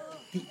 3PO?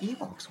 The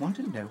Ewoks want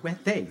to know where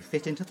they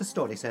fit into the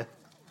story, sir.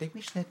 They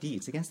wish their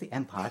deeds against the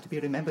Empire to be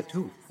remembered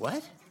too.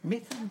 What?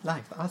 Myth and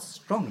life are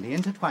strongly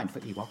intertwined for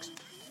Ewoks.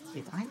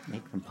 If I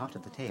make them part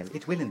of the tale,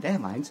 it will, in their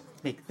minds,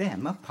 make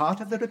them a part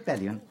of the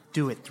rebellion.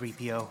 Do it,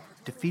 3PO.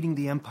 Defeating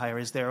the Empire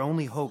is their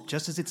only hope,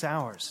 just as it's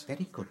ours.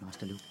 Very good,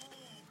 Master Luke.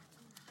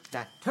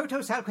 La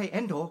Toto Salque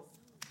Endor,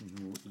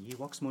 Nu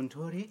Ewoks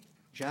Monturi,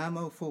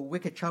 Jamo fu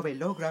Wicked Chabe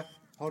Logra,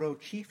 Horo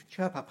Chief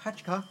Chirpa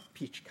Pachka,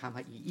 Peach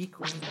Kama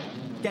Iiku,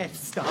 Death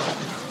Star.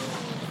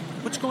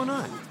 What's going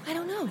on? I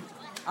don't know.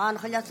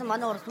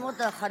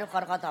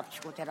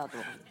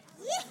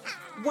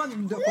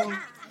 Wonderful.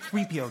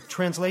 3PO,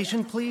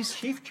 translation, please?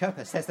 Chief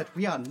Chirpa says that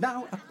we are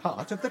now a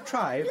part of the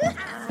tribe.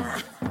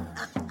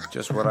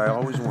 Just what I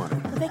always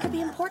wanted. Well, they could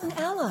be important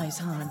allies,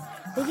 Han.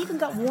 They've even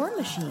got war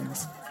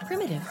machines.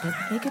 Primitive, but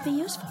they could be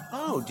useful.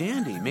 Oh,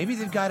 dandy. Maybe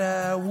they've got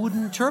a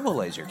wooden turbo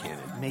laser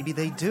cannon. Maybe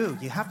they do.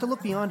 You have to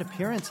look beyond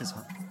appearances,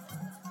 Han.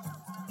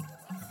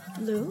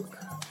 Luke?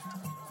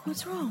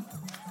 What's wrong?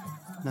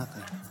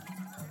 Nothing.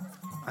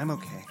 I'm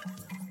okay.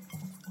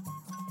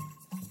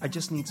 I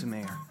just need some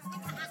air.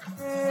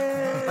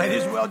 Might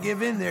as well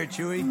give in there,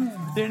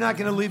 Chewie. They're not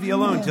going to leave you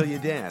alone till you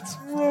dance.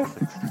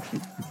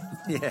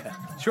 Yeah,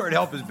 short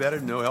help is better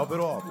than no help at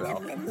all,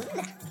 pal.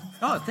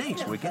 Oh,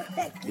 thanks, Wicket.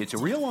 It's a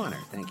real honor,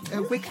 thank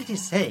you. Wicket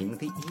is saying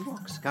the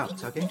Ewok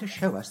Scouts are going to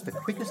show us the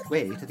quickest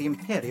way to the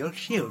Imperial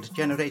Shield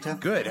Generator.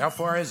 Good, how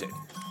far is it?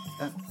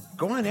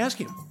 Go on, ask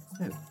him.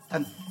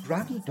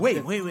 Rowdy... Wait,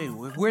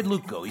 where'd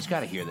Luke go? He's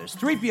got to hear this.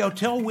 3PO,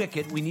 tell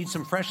Wicket we need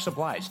some fresh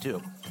supplies,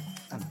 too.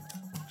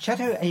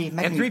 Shadow a...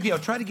 And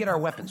 3PO, try to get our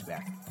weapons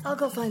back. I'll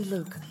go find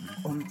Luke.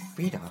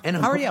 Frida. And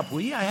hurry up,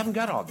 will you? I haven't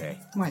got all day.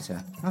 Why,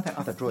 sir? Are there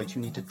other droids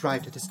you need to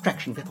drive to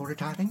distraction before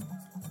retiring?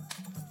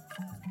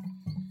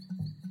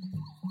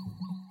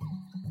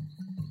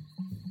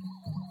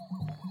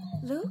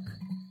 Luke?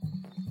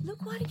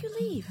 Luke, why did you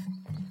leave?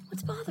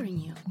 What's bothering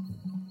you?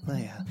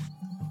 Leia.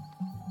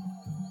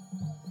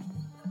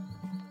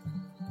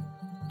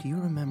 Do you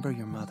remember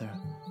your mother?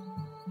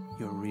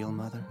 Your real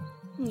mother?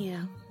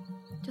 Yeah,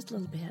 just a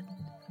little bit.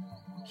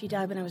 She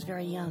died when I was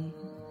very young.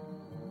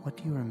 What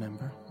do you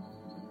remember?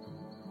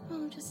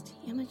 Oh, just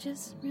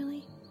images,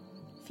 really.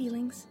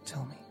 Feelings.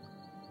 Tell me.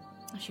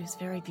 Oh, she was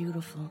very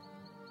beautiful.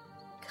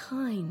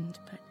 Kind,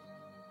 but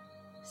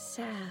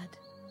sad.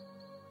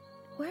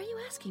 Why are you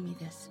asking me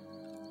this?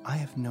 I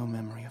have no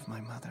memory of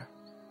my mother.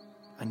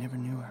 I never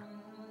knew her.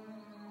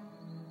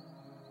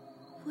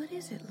 What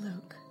is it,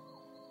 Luke?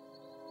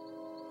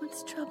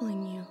 What's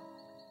troubling you?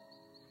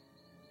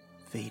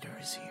 Vader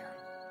is here.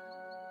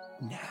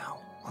 Now,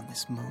 on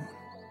this moon.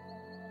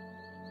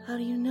 How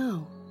do you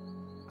know?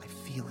 I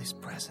feel his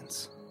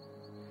presence.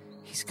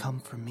 He's come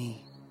for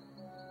me.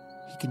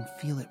 He can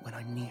feel it when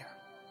I'm near.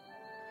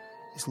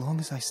 As long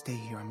as I stay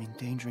here, I'm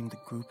endangering the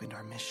group and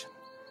our mission.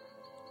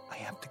 I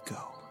have to go.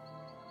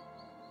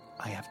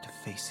 I have to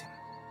face him.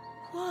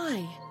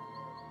 Why?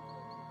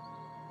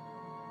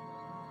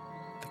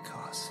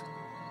 Because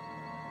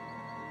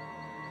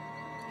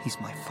he's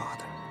my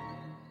father.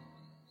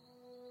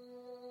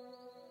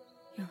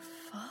 Your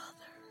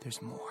father?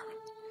 There's more.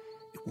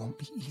 It won't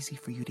be easy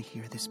for you to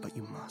hear this, but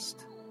you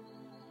must.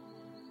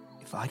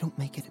 If I don't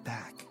make it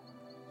back,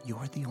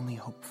 you're the only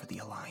hope for the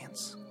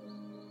Alliance.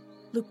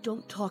 Luke,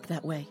 don't talk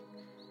that way.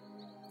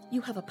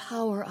 You have a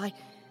power I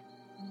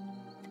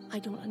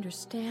don't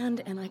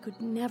understand, and I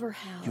could never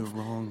have. You're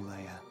wrong,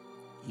 Leia.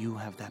 You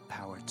have that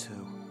power,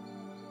 too.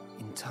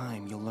 In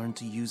time, you'll learn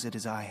to use it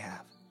as I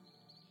have.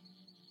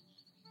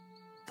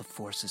 The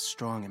Force is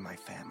strong in my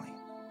family.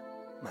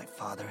 My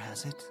father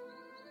has it.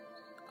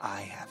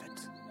 I have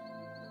it.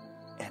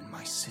 And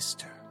my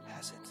sister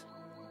has it.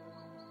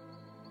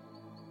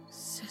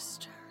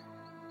 Sister?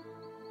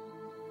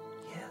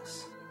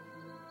 Yes.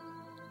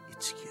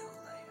 It's you,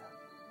 Leia.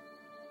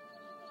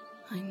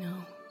 I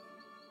know.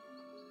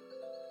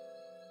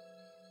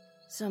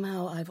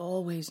 Somehow I've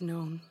always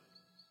known.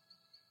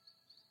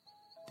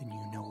 Then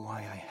you know why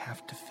I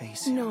have to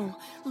face him. No,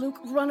 Luke,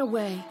 run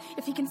away.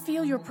 If he can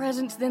feel your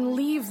presence, then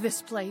leave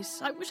this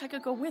place. I wish I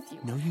could go with you.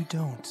 No, you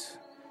don't.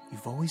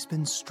 You've always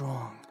been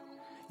strong.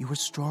 You were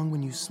strong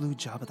when you slew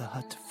Jabba the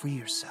Hutt to free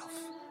yourself.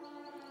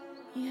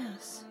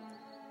 Yes.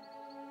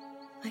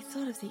 I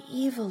thought of the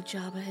evil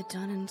Jabba had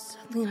done, and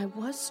suddenly I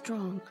was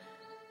strong.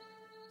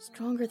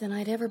 Stronger than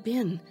I'd ever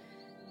been.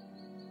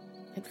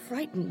 It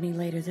frightened me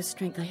later, the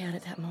strength I had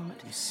at that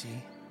moment. You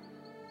see?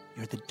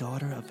 You're the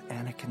daughter of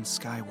Anakin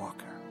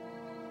Skywalker,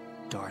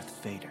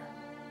 Darth Vader.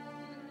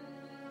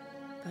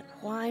 But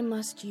why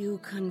must you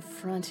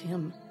confront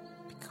him?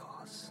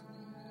 Because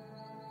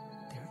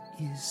there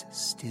is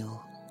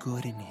still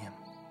good in him.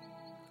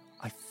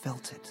 I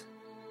felt it.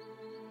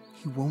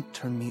 He won't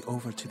turn me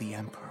over to the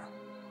Emperor.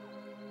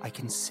 I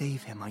can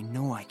save him, I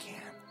know I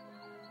can.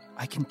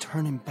 I can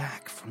turn him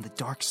back from the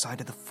dark side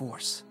of the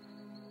Force.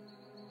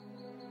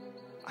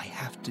 I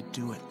have to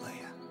do it,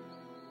 Leia.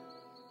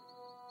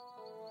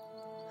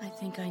 I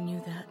think I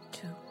knew that,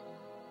 too.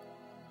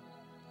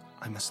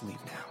 I must leave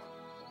now.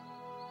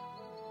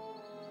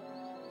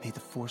 May the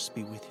Force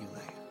be with you,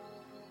 Leia.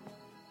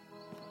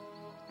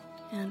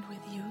 And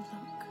with you,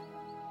 Luke.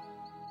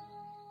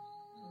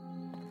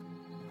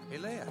 Hey,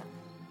 Leia,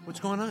 what's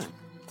going on?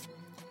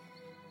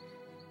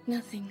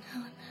 Nothing,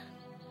 Helen.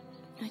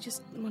 I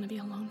just want to be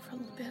alone for a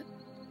little bit.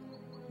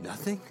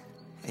 Nothing?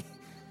 Hey,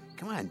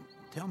 come on,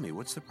 tell me,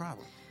 what's the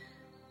problem?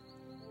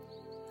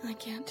 I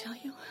can't tell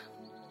you.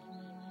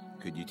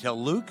 Could you tell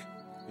Luke?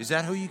 Is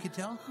that who you could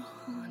tell? Oh,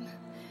 Helen,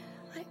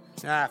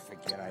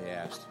 forget I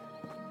asked.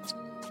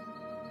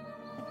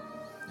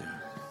 No,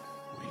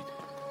 wait.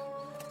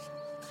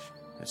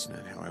 That's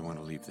not how I want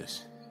to leave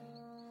this.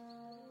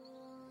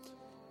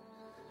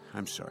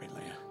 I'm sorry,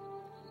 Leia.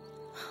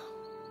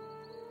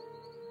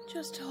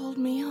 Just hold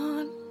me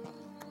on.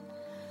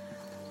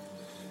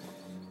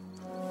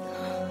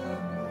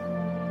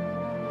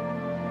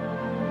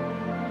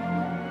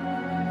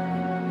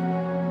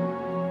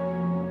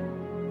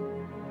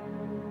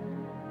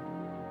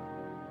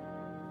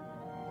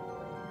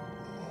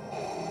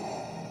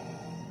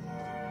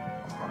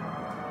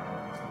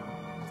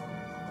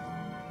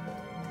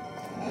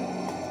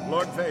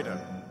 Lord Vader,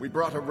 we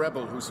brought a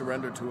rebel who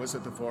surrendered to us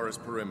at the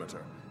forest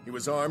perimeter. He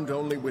was armed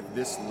only with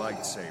this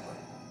lightsaber.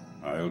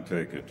 I'll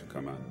take it,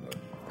 Commander.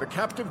 The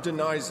captive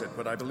denies it,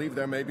 but I believe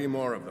there may be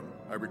more of them.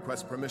 I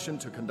request permission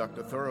to conduct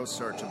a thorough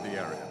search of the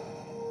area.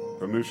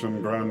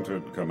 Permission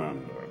granted,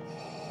 Commander.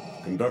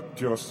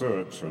 Conduct your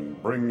search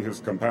and bring his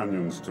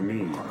companions to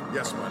me.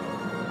 Yes, my lord.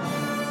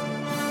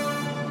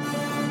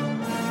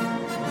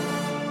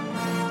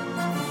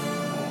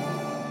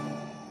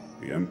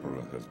 The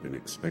Emperor has been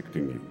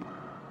expecting you.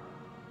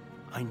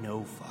 I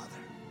know, Father.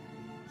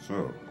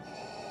 So,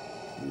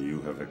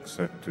 you have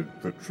accepted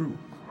the truth.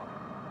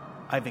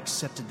 I've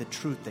accepted the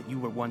truth that you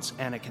were once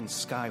Anakin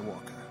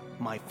Skywalker,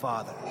 my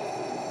father.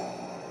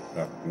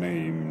 That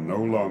name no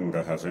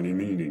longer has any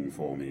meaning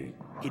for me.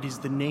 It is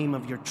the name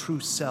of your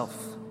true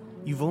self.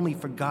 You've only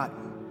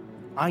forgotten.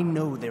 I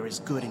know there is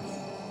good in you.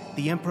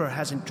 The Emperor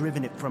hasn't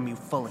driven it from you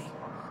fully.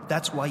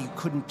 That's why you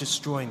couldn't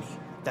destroy me.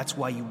 That's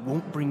why you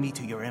won't bring me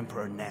to your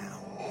Emperor now.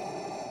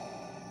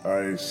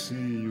 I see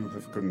you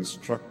have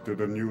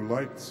constructed a new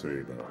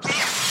lightsaber.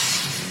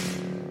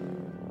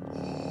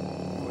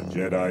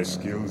 Your Jedi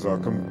skills are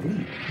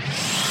complete.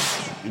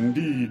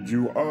 Indeed,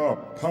 you are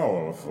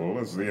powerful,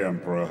 as the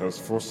Emperor has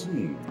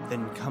foreseen.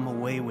 Then come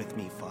away with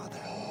me, Father.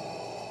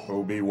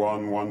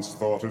 Obi-Wan once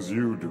thought as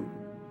you do.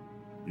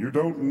 You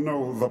don't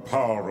know the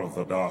power of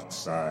the dark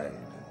side.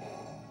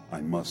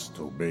 I must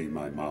obey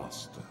my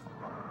master.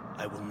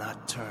 I will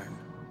not turn,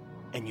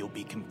 and you'll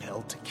be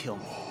compelled to kill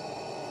me.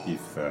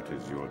 If that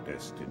is your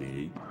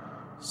destiny.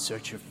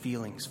 Search your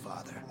feelings,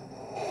 Father.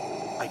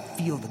 I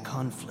feel the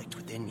conflict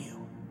within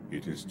you.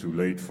 It is too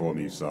late for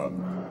me,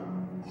 son.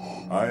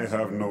 I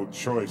have no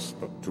choice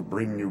but to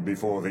bring you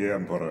before the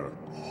Emperor.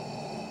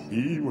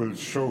 He will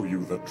show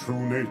you the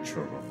true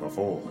nature of the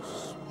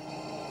Force.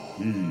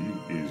 He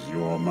is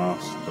your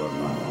master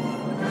now.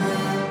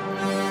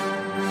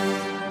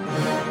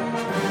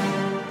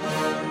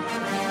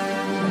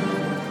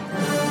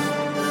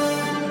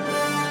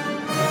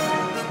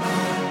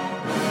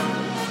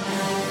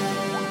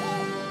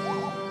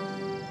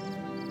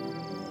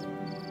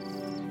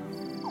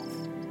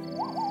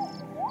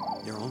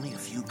 There are only a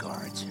few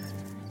guards.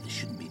 This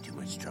shouldn't be too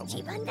much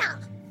trouble.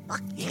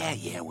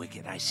 Yeah,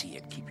 Wicked, I see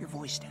it. Keep your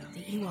voice down.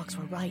 The Ewoks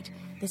were right.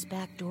 This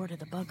back door to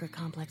the bunker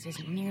complex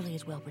isn't nearly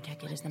as well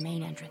protected as the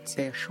main entrance.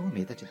 They assure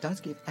me that it does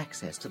give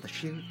access to the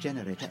shield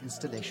generator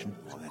installation.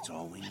 Well, that's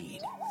all we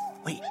need.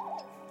 Wait,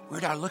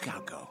 where'd our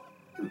lookout go?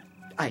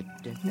 I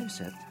don't know,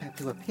 sir.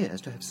 Who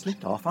appears to have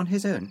slipped off on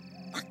his own.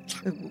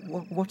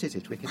 What is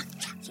it, Wicked?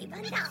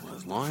 Well,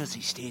 as long as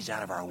he stays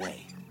out of our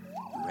way.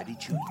 You ready,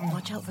 Chewie?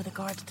 Watch out for the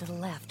guards to the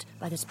left.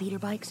 By the speeder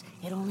bikes,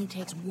 it only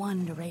takes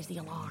one to raise the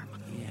alarm.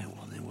 Yeah,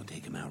 well, then we'll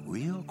take him out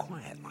real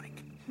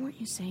quiet-like. Weren't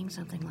you saying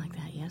something like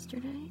that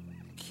yesterday?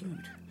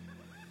 Cute.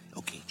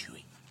 Okay,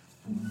 Chewie.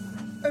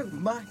 Oh,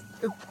 my.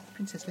 Oh,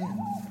 Princess Leia.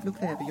 Look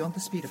there beyond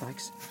the speeder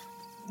bikes.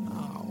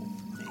 Oh,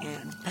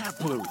 man,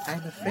 Paploo.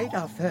 I'm afraid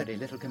our furry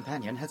little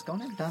companion has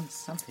gone and done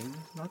something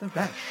rather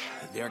rash.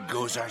 There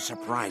goes our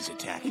surprise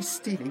attack. He's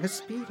stealing a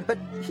speeder, but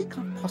he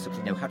can't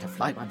possibly know how to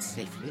fly one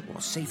safely.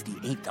 Well, safety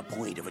ain't the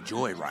point of a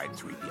joyride,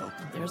 3PO.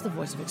 There's the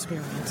voice of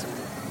experience.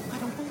 I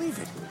don't believe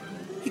it.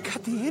 He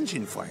got the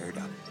engine fired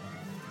up.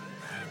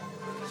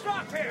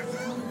 Stop him!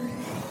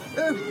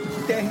 Oh,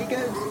 there he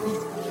goes.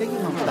 He's clinging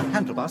onto the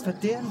handlebars for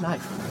dear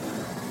life.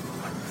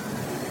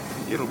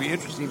 It'll be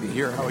interesting to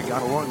hear how he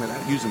got along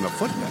without using the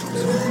foot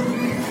pedals.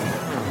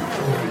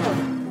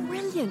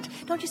 Brilliant!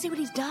 Don't you see what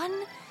he's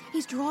done?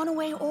 He's drawn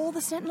away all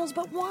the Sentinels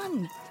but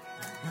one.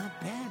 Not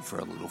bad for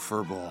a little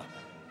furball.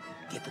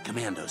 Get the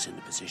commandos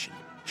into position.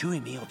 Chewie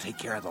and me will take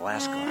care of the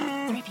last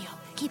guard. 3PO,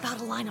 keep out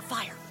of line of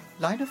fire.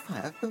 Line of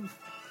fire? Oh,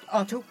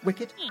 Arto,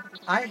 Wicked,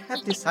 I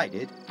have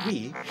decided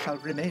we shall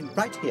remain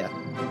right here.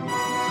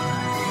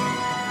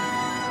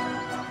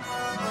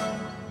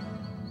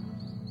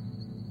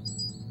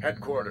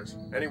 Headquarters,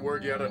 any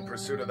word yet on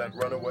pursuit of that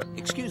runaway?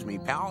 Excuse me,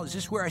 pal, is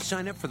this where I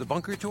sign up for the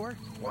bunker tour?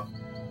 What?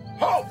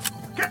 Halt!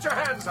 Get your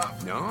hands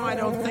up! No, I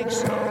don't think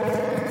so.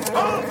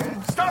 Halt!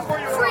 Stop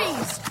where you are!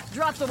 Freeze!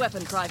 Drop the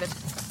weapon, Private.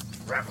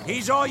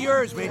 He's all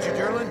yours, Major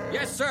Derlin.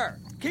 Yes, sir.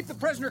 Keep the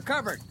prisoner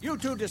covered. You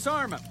two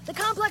disarm him. The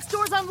complex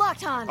door's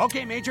unlocked, Han.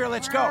 Okay, Major,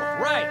 let's go.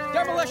 Right.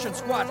 Demolition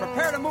squad,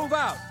 prepare to move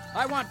out.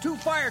 I want 2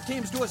 fire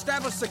teams to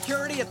establish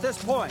security at this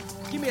point.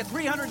 Give me a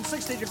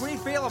 360-degree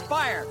field of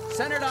fire,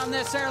 centered on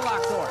this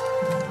airlock door.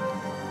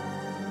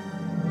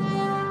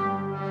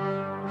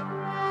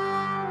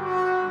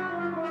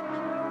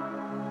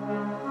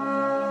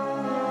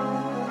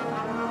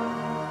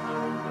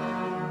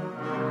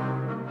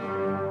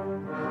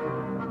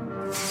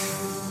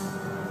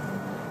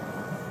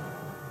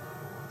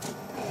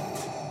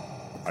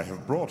 I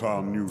have brought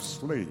our new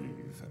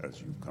slave,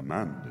 as you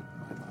commanded,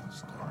 my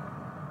master.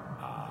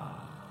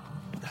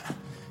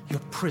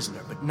 Your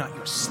prisoner, but not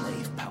your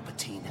slave,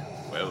 Palpatine.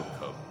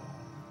 Welcome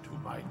to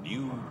my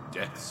new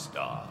Death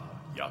Star,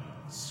 young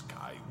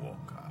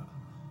Skywalker.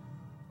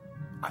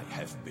 I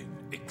have been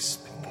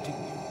expecting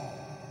you.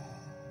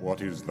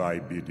 What is thy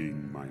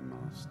bidding, my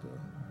master?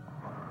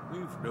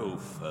 We've no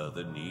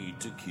further need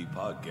to keep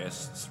our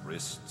guests'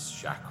 wrists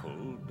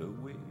shackled, do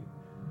we?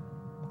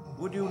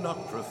 Would you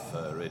not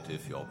prefer it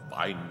if your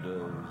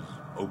binders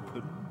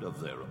opened of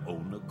their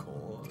own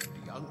accord,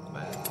 young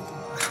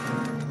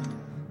man?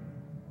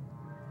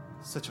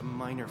 Such a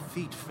minor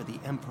feat for the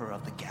Emperor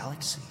of the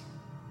Galaxy.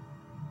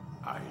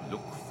 I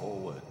look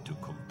forward to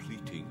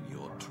completing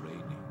your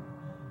training.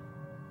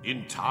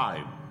 In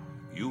time,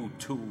 you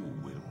too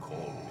will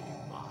call me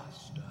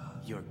master.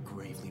 You're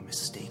gravely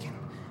mistaken.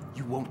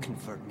 You won't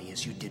convert me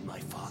as you did my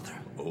father.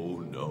 Oh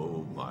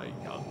no, my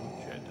young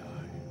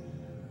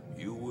Jedi.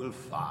 You will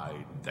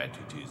find that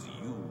it is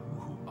you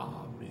who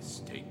are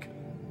mistaken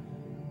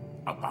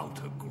about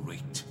a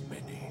great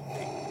many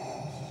things.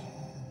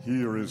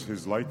 Here is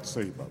his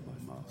lightsaber,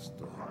 my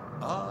master.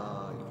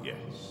 Ah,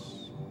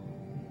 yes.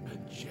 A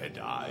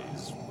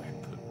Jedi's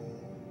weapon.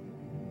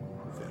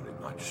 Very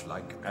much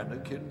like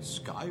Anakin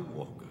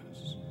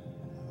Skywalker's.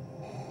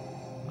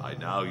 By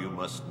now you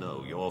must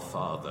know your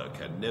father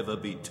can never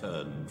be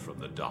turned from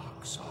the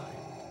dark side.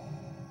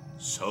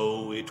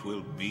 So it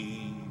will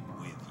be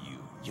with you.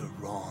 You're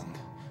wrong.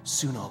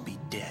 Soon I'll be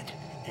dead,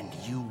 and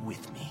you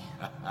with me.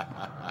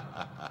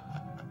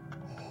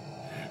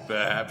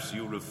 Perhaps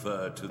you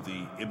refer to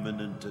the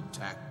imminent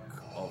attack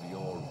of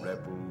your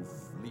rebel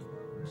fleet.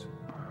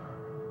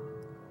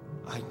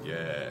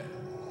 Yes.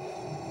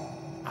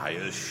 I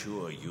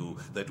assure you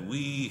that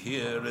we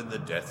here in the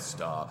Death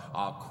Star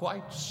are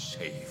quite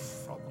safe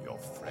from your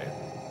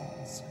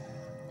friends.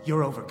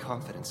 Your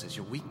overconfidence is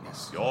your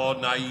weakness. Your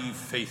naive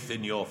faith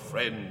in your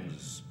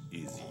friends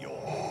is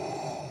yours.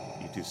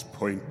 It is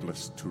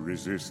pointless to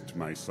resist,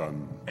 my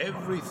son.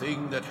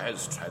 Everything that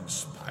has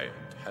transpired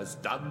has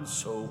done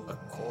so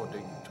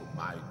according to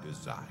my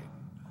design.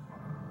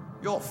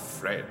 Your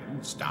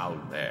friends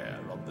down there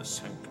on the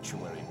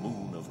sanctuary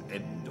moon of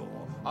Endor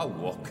are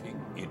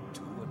walking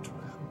into a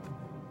trap,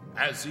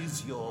 as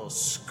is your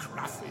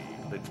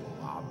scruffy little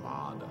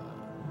armada.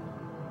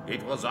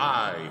 It was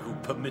I who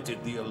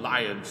permitted the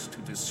Alliance to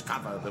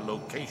discover the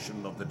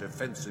location of the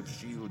defensive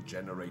shield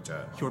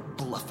generator. You're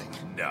bluffing.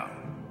 No.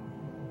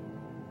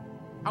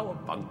 Our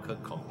bunker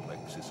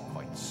complex is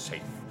quite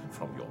safe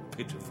from your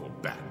pitiful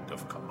band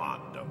of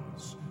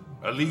commandos.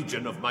 A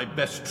legion of my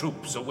best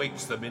troops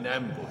awaits them in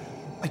ambush.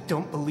 I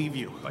don't believe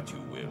you. But you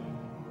will.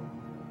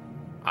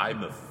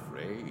 I'm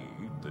afraid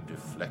the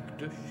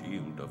deflector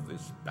shield of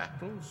this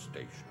battle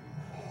station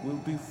will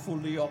be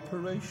fully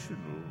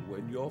operational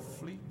when your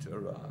fleet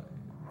arrives.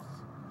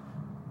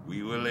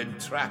 We will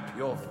entrap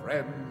your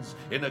friends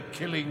in a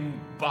killing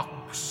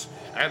box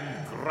and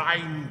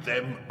grind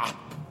them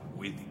up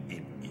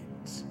within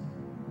it.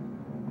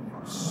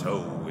 And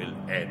so will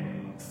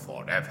end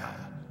forever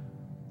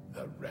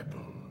the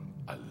Rebel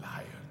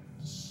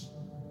Alliance.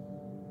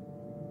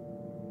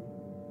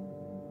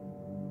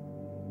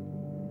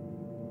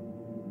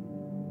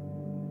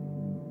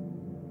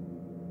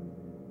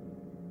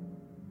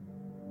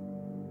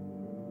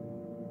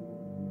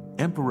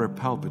 Emperor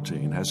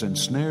Palpatine has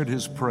ensnared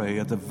his prey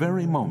at the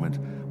very moment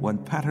when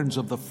patterns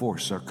of the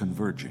Force are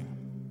converging.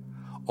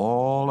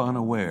 All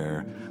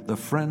unaware, the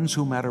friends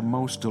who matter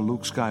most to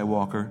Luke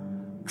Skywalker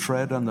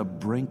tread on the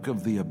brink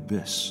of the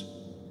abyss.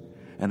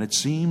 And it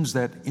seems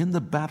that in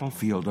the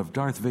battlefield of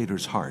Darth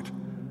Vader's heart,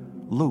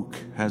 Luke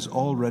has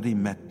already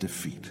met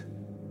defeat.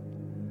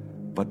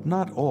 But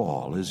not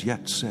all is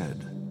yet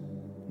said.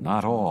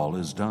 Not all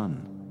is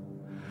done.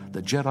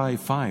 The Jedi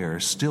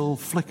fire still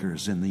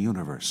flickers in the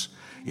universe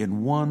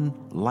in one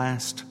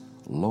last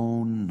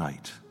lone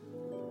night.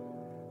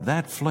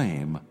 That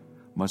flame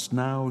must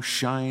now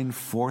shine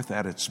forth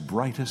at its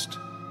brightest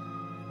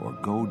or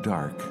go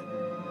dark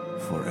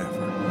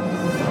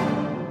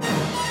forever.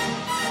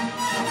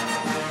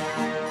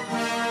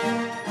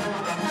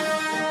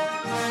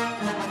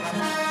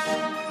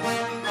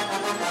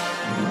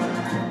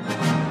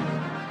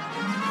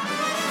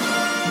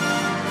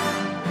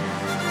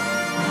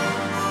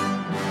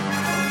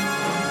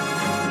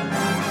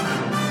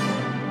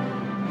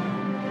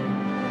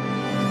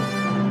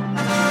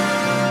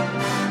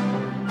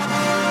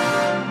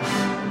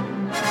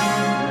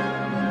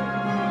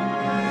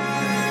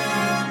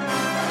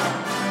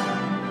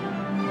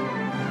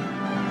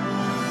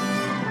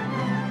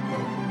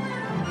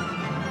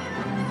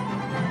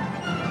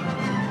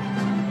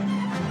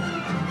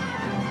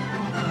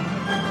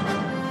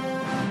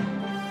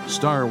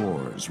 Star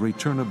Wars: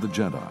 Return of the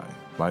Jedi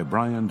by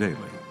Brian Daley,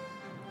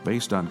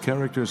 based on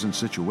characters and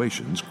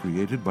situations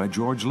created by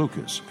George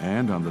Lucas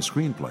and on the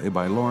screenplay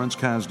by Lawrence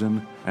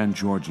Kasdan and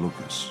George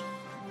Lucas.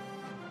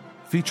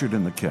 Featured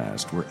in the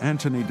cast were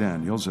Anthony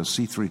Daniels as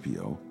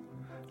C-3PO,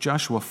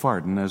 Joshua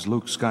Farden as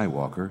Luke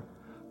Skywalker,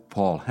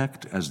 Paul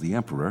Hecht as the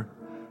Emperor,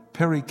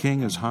 Perry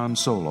King as Han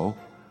Solo,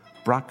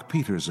 Brock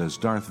Peters as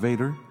Darth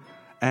Vader,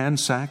 Anne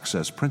Sachs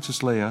as Princess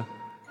Leia,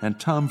 and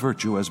Tom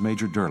Virtue as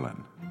Major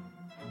Durlin.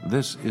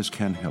 This is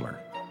Ken Hiller.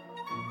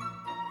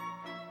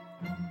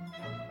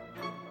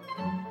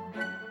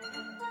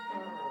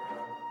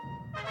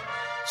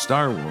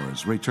 Star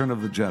Wars: Return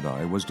of the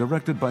Jedi was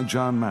directed by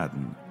John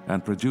Madden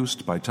and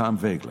produced by Tom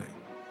Vagley.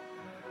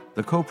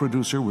 The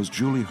co-producer was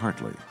Julie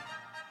Hartley.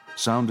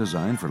 Sound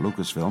design for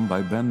Lucasfilm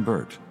by Ben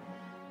Burt.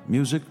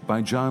 Music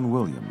by John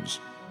Williams.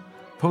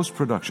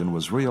 Post-production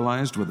was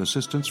realized with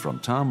assistance from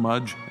Tom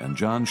Mudge and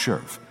John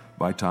Scherf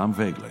by Tom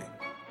Vagley.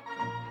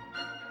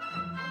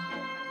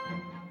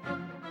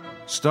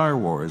 Star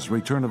Wars: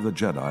 Return of the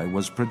Jedi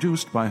was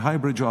produced by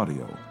Highbridge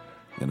Audio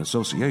in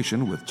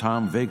association with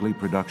Tom Vagley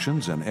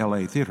Productions and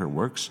LA Theater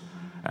Works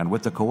and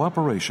with the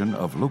cooperation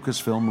of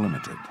Lucasfilm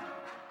Limited.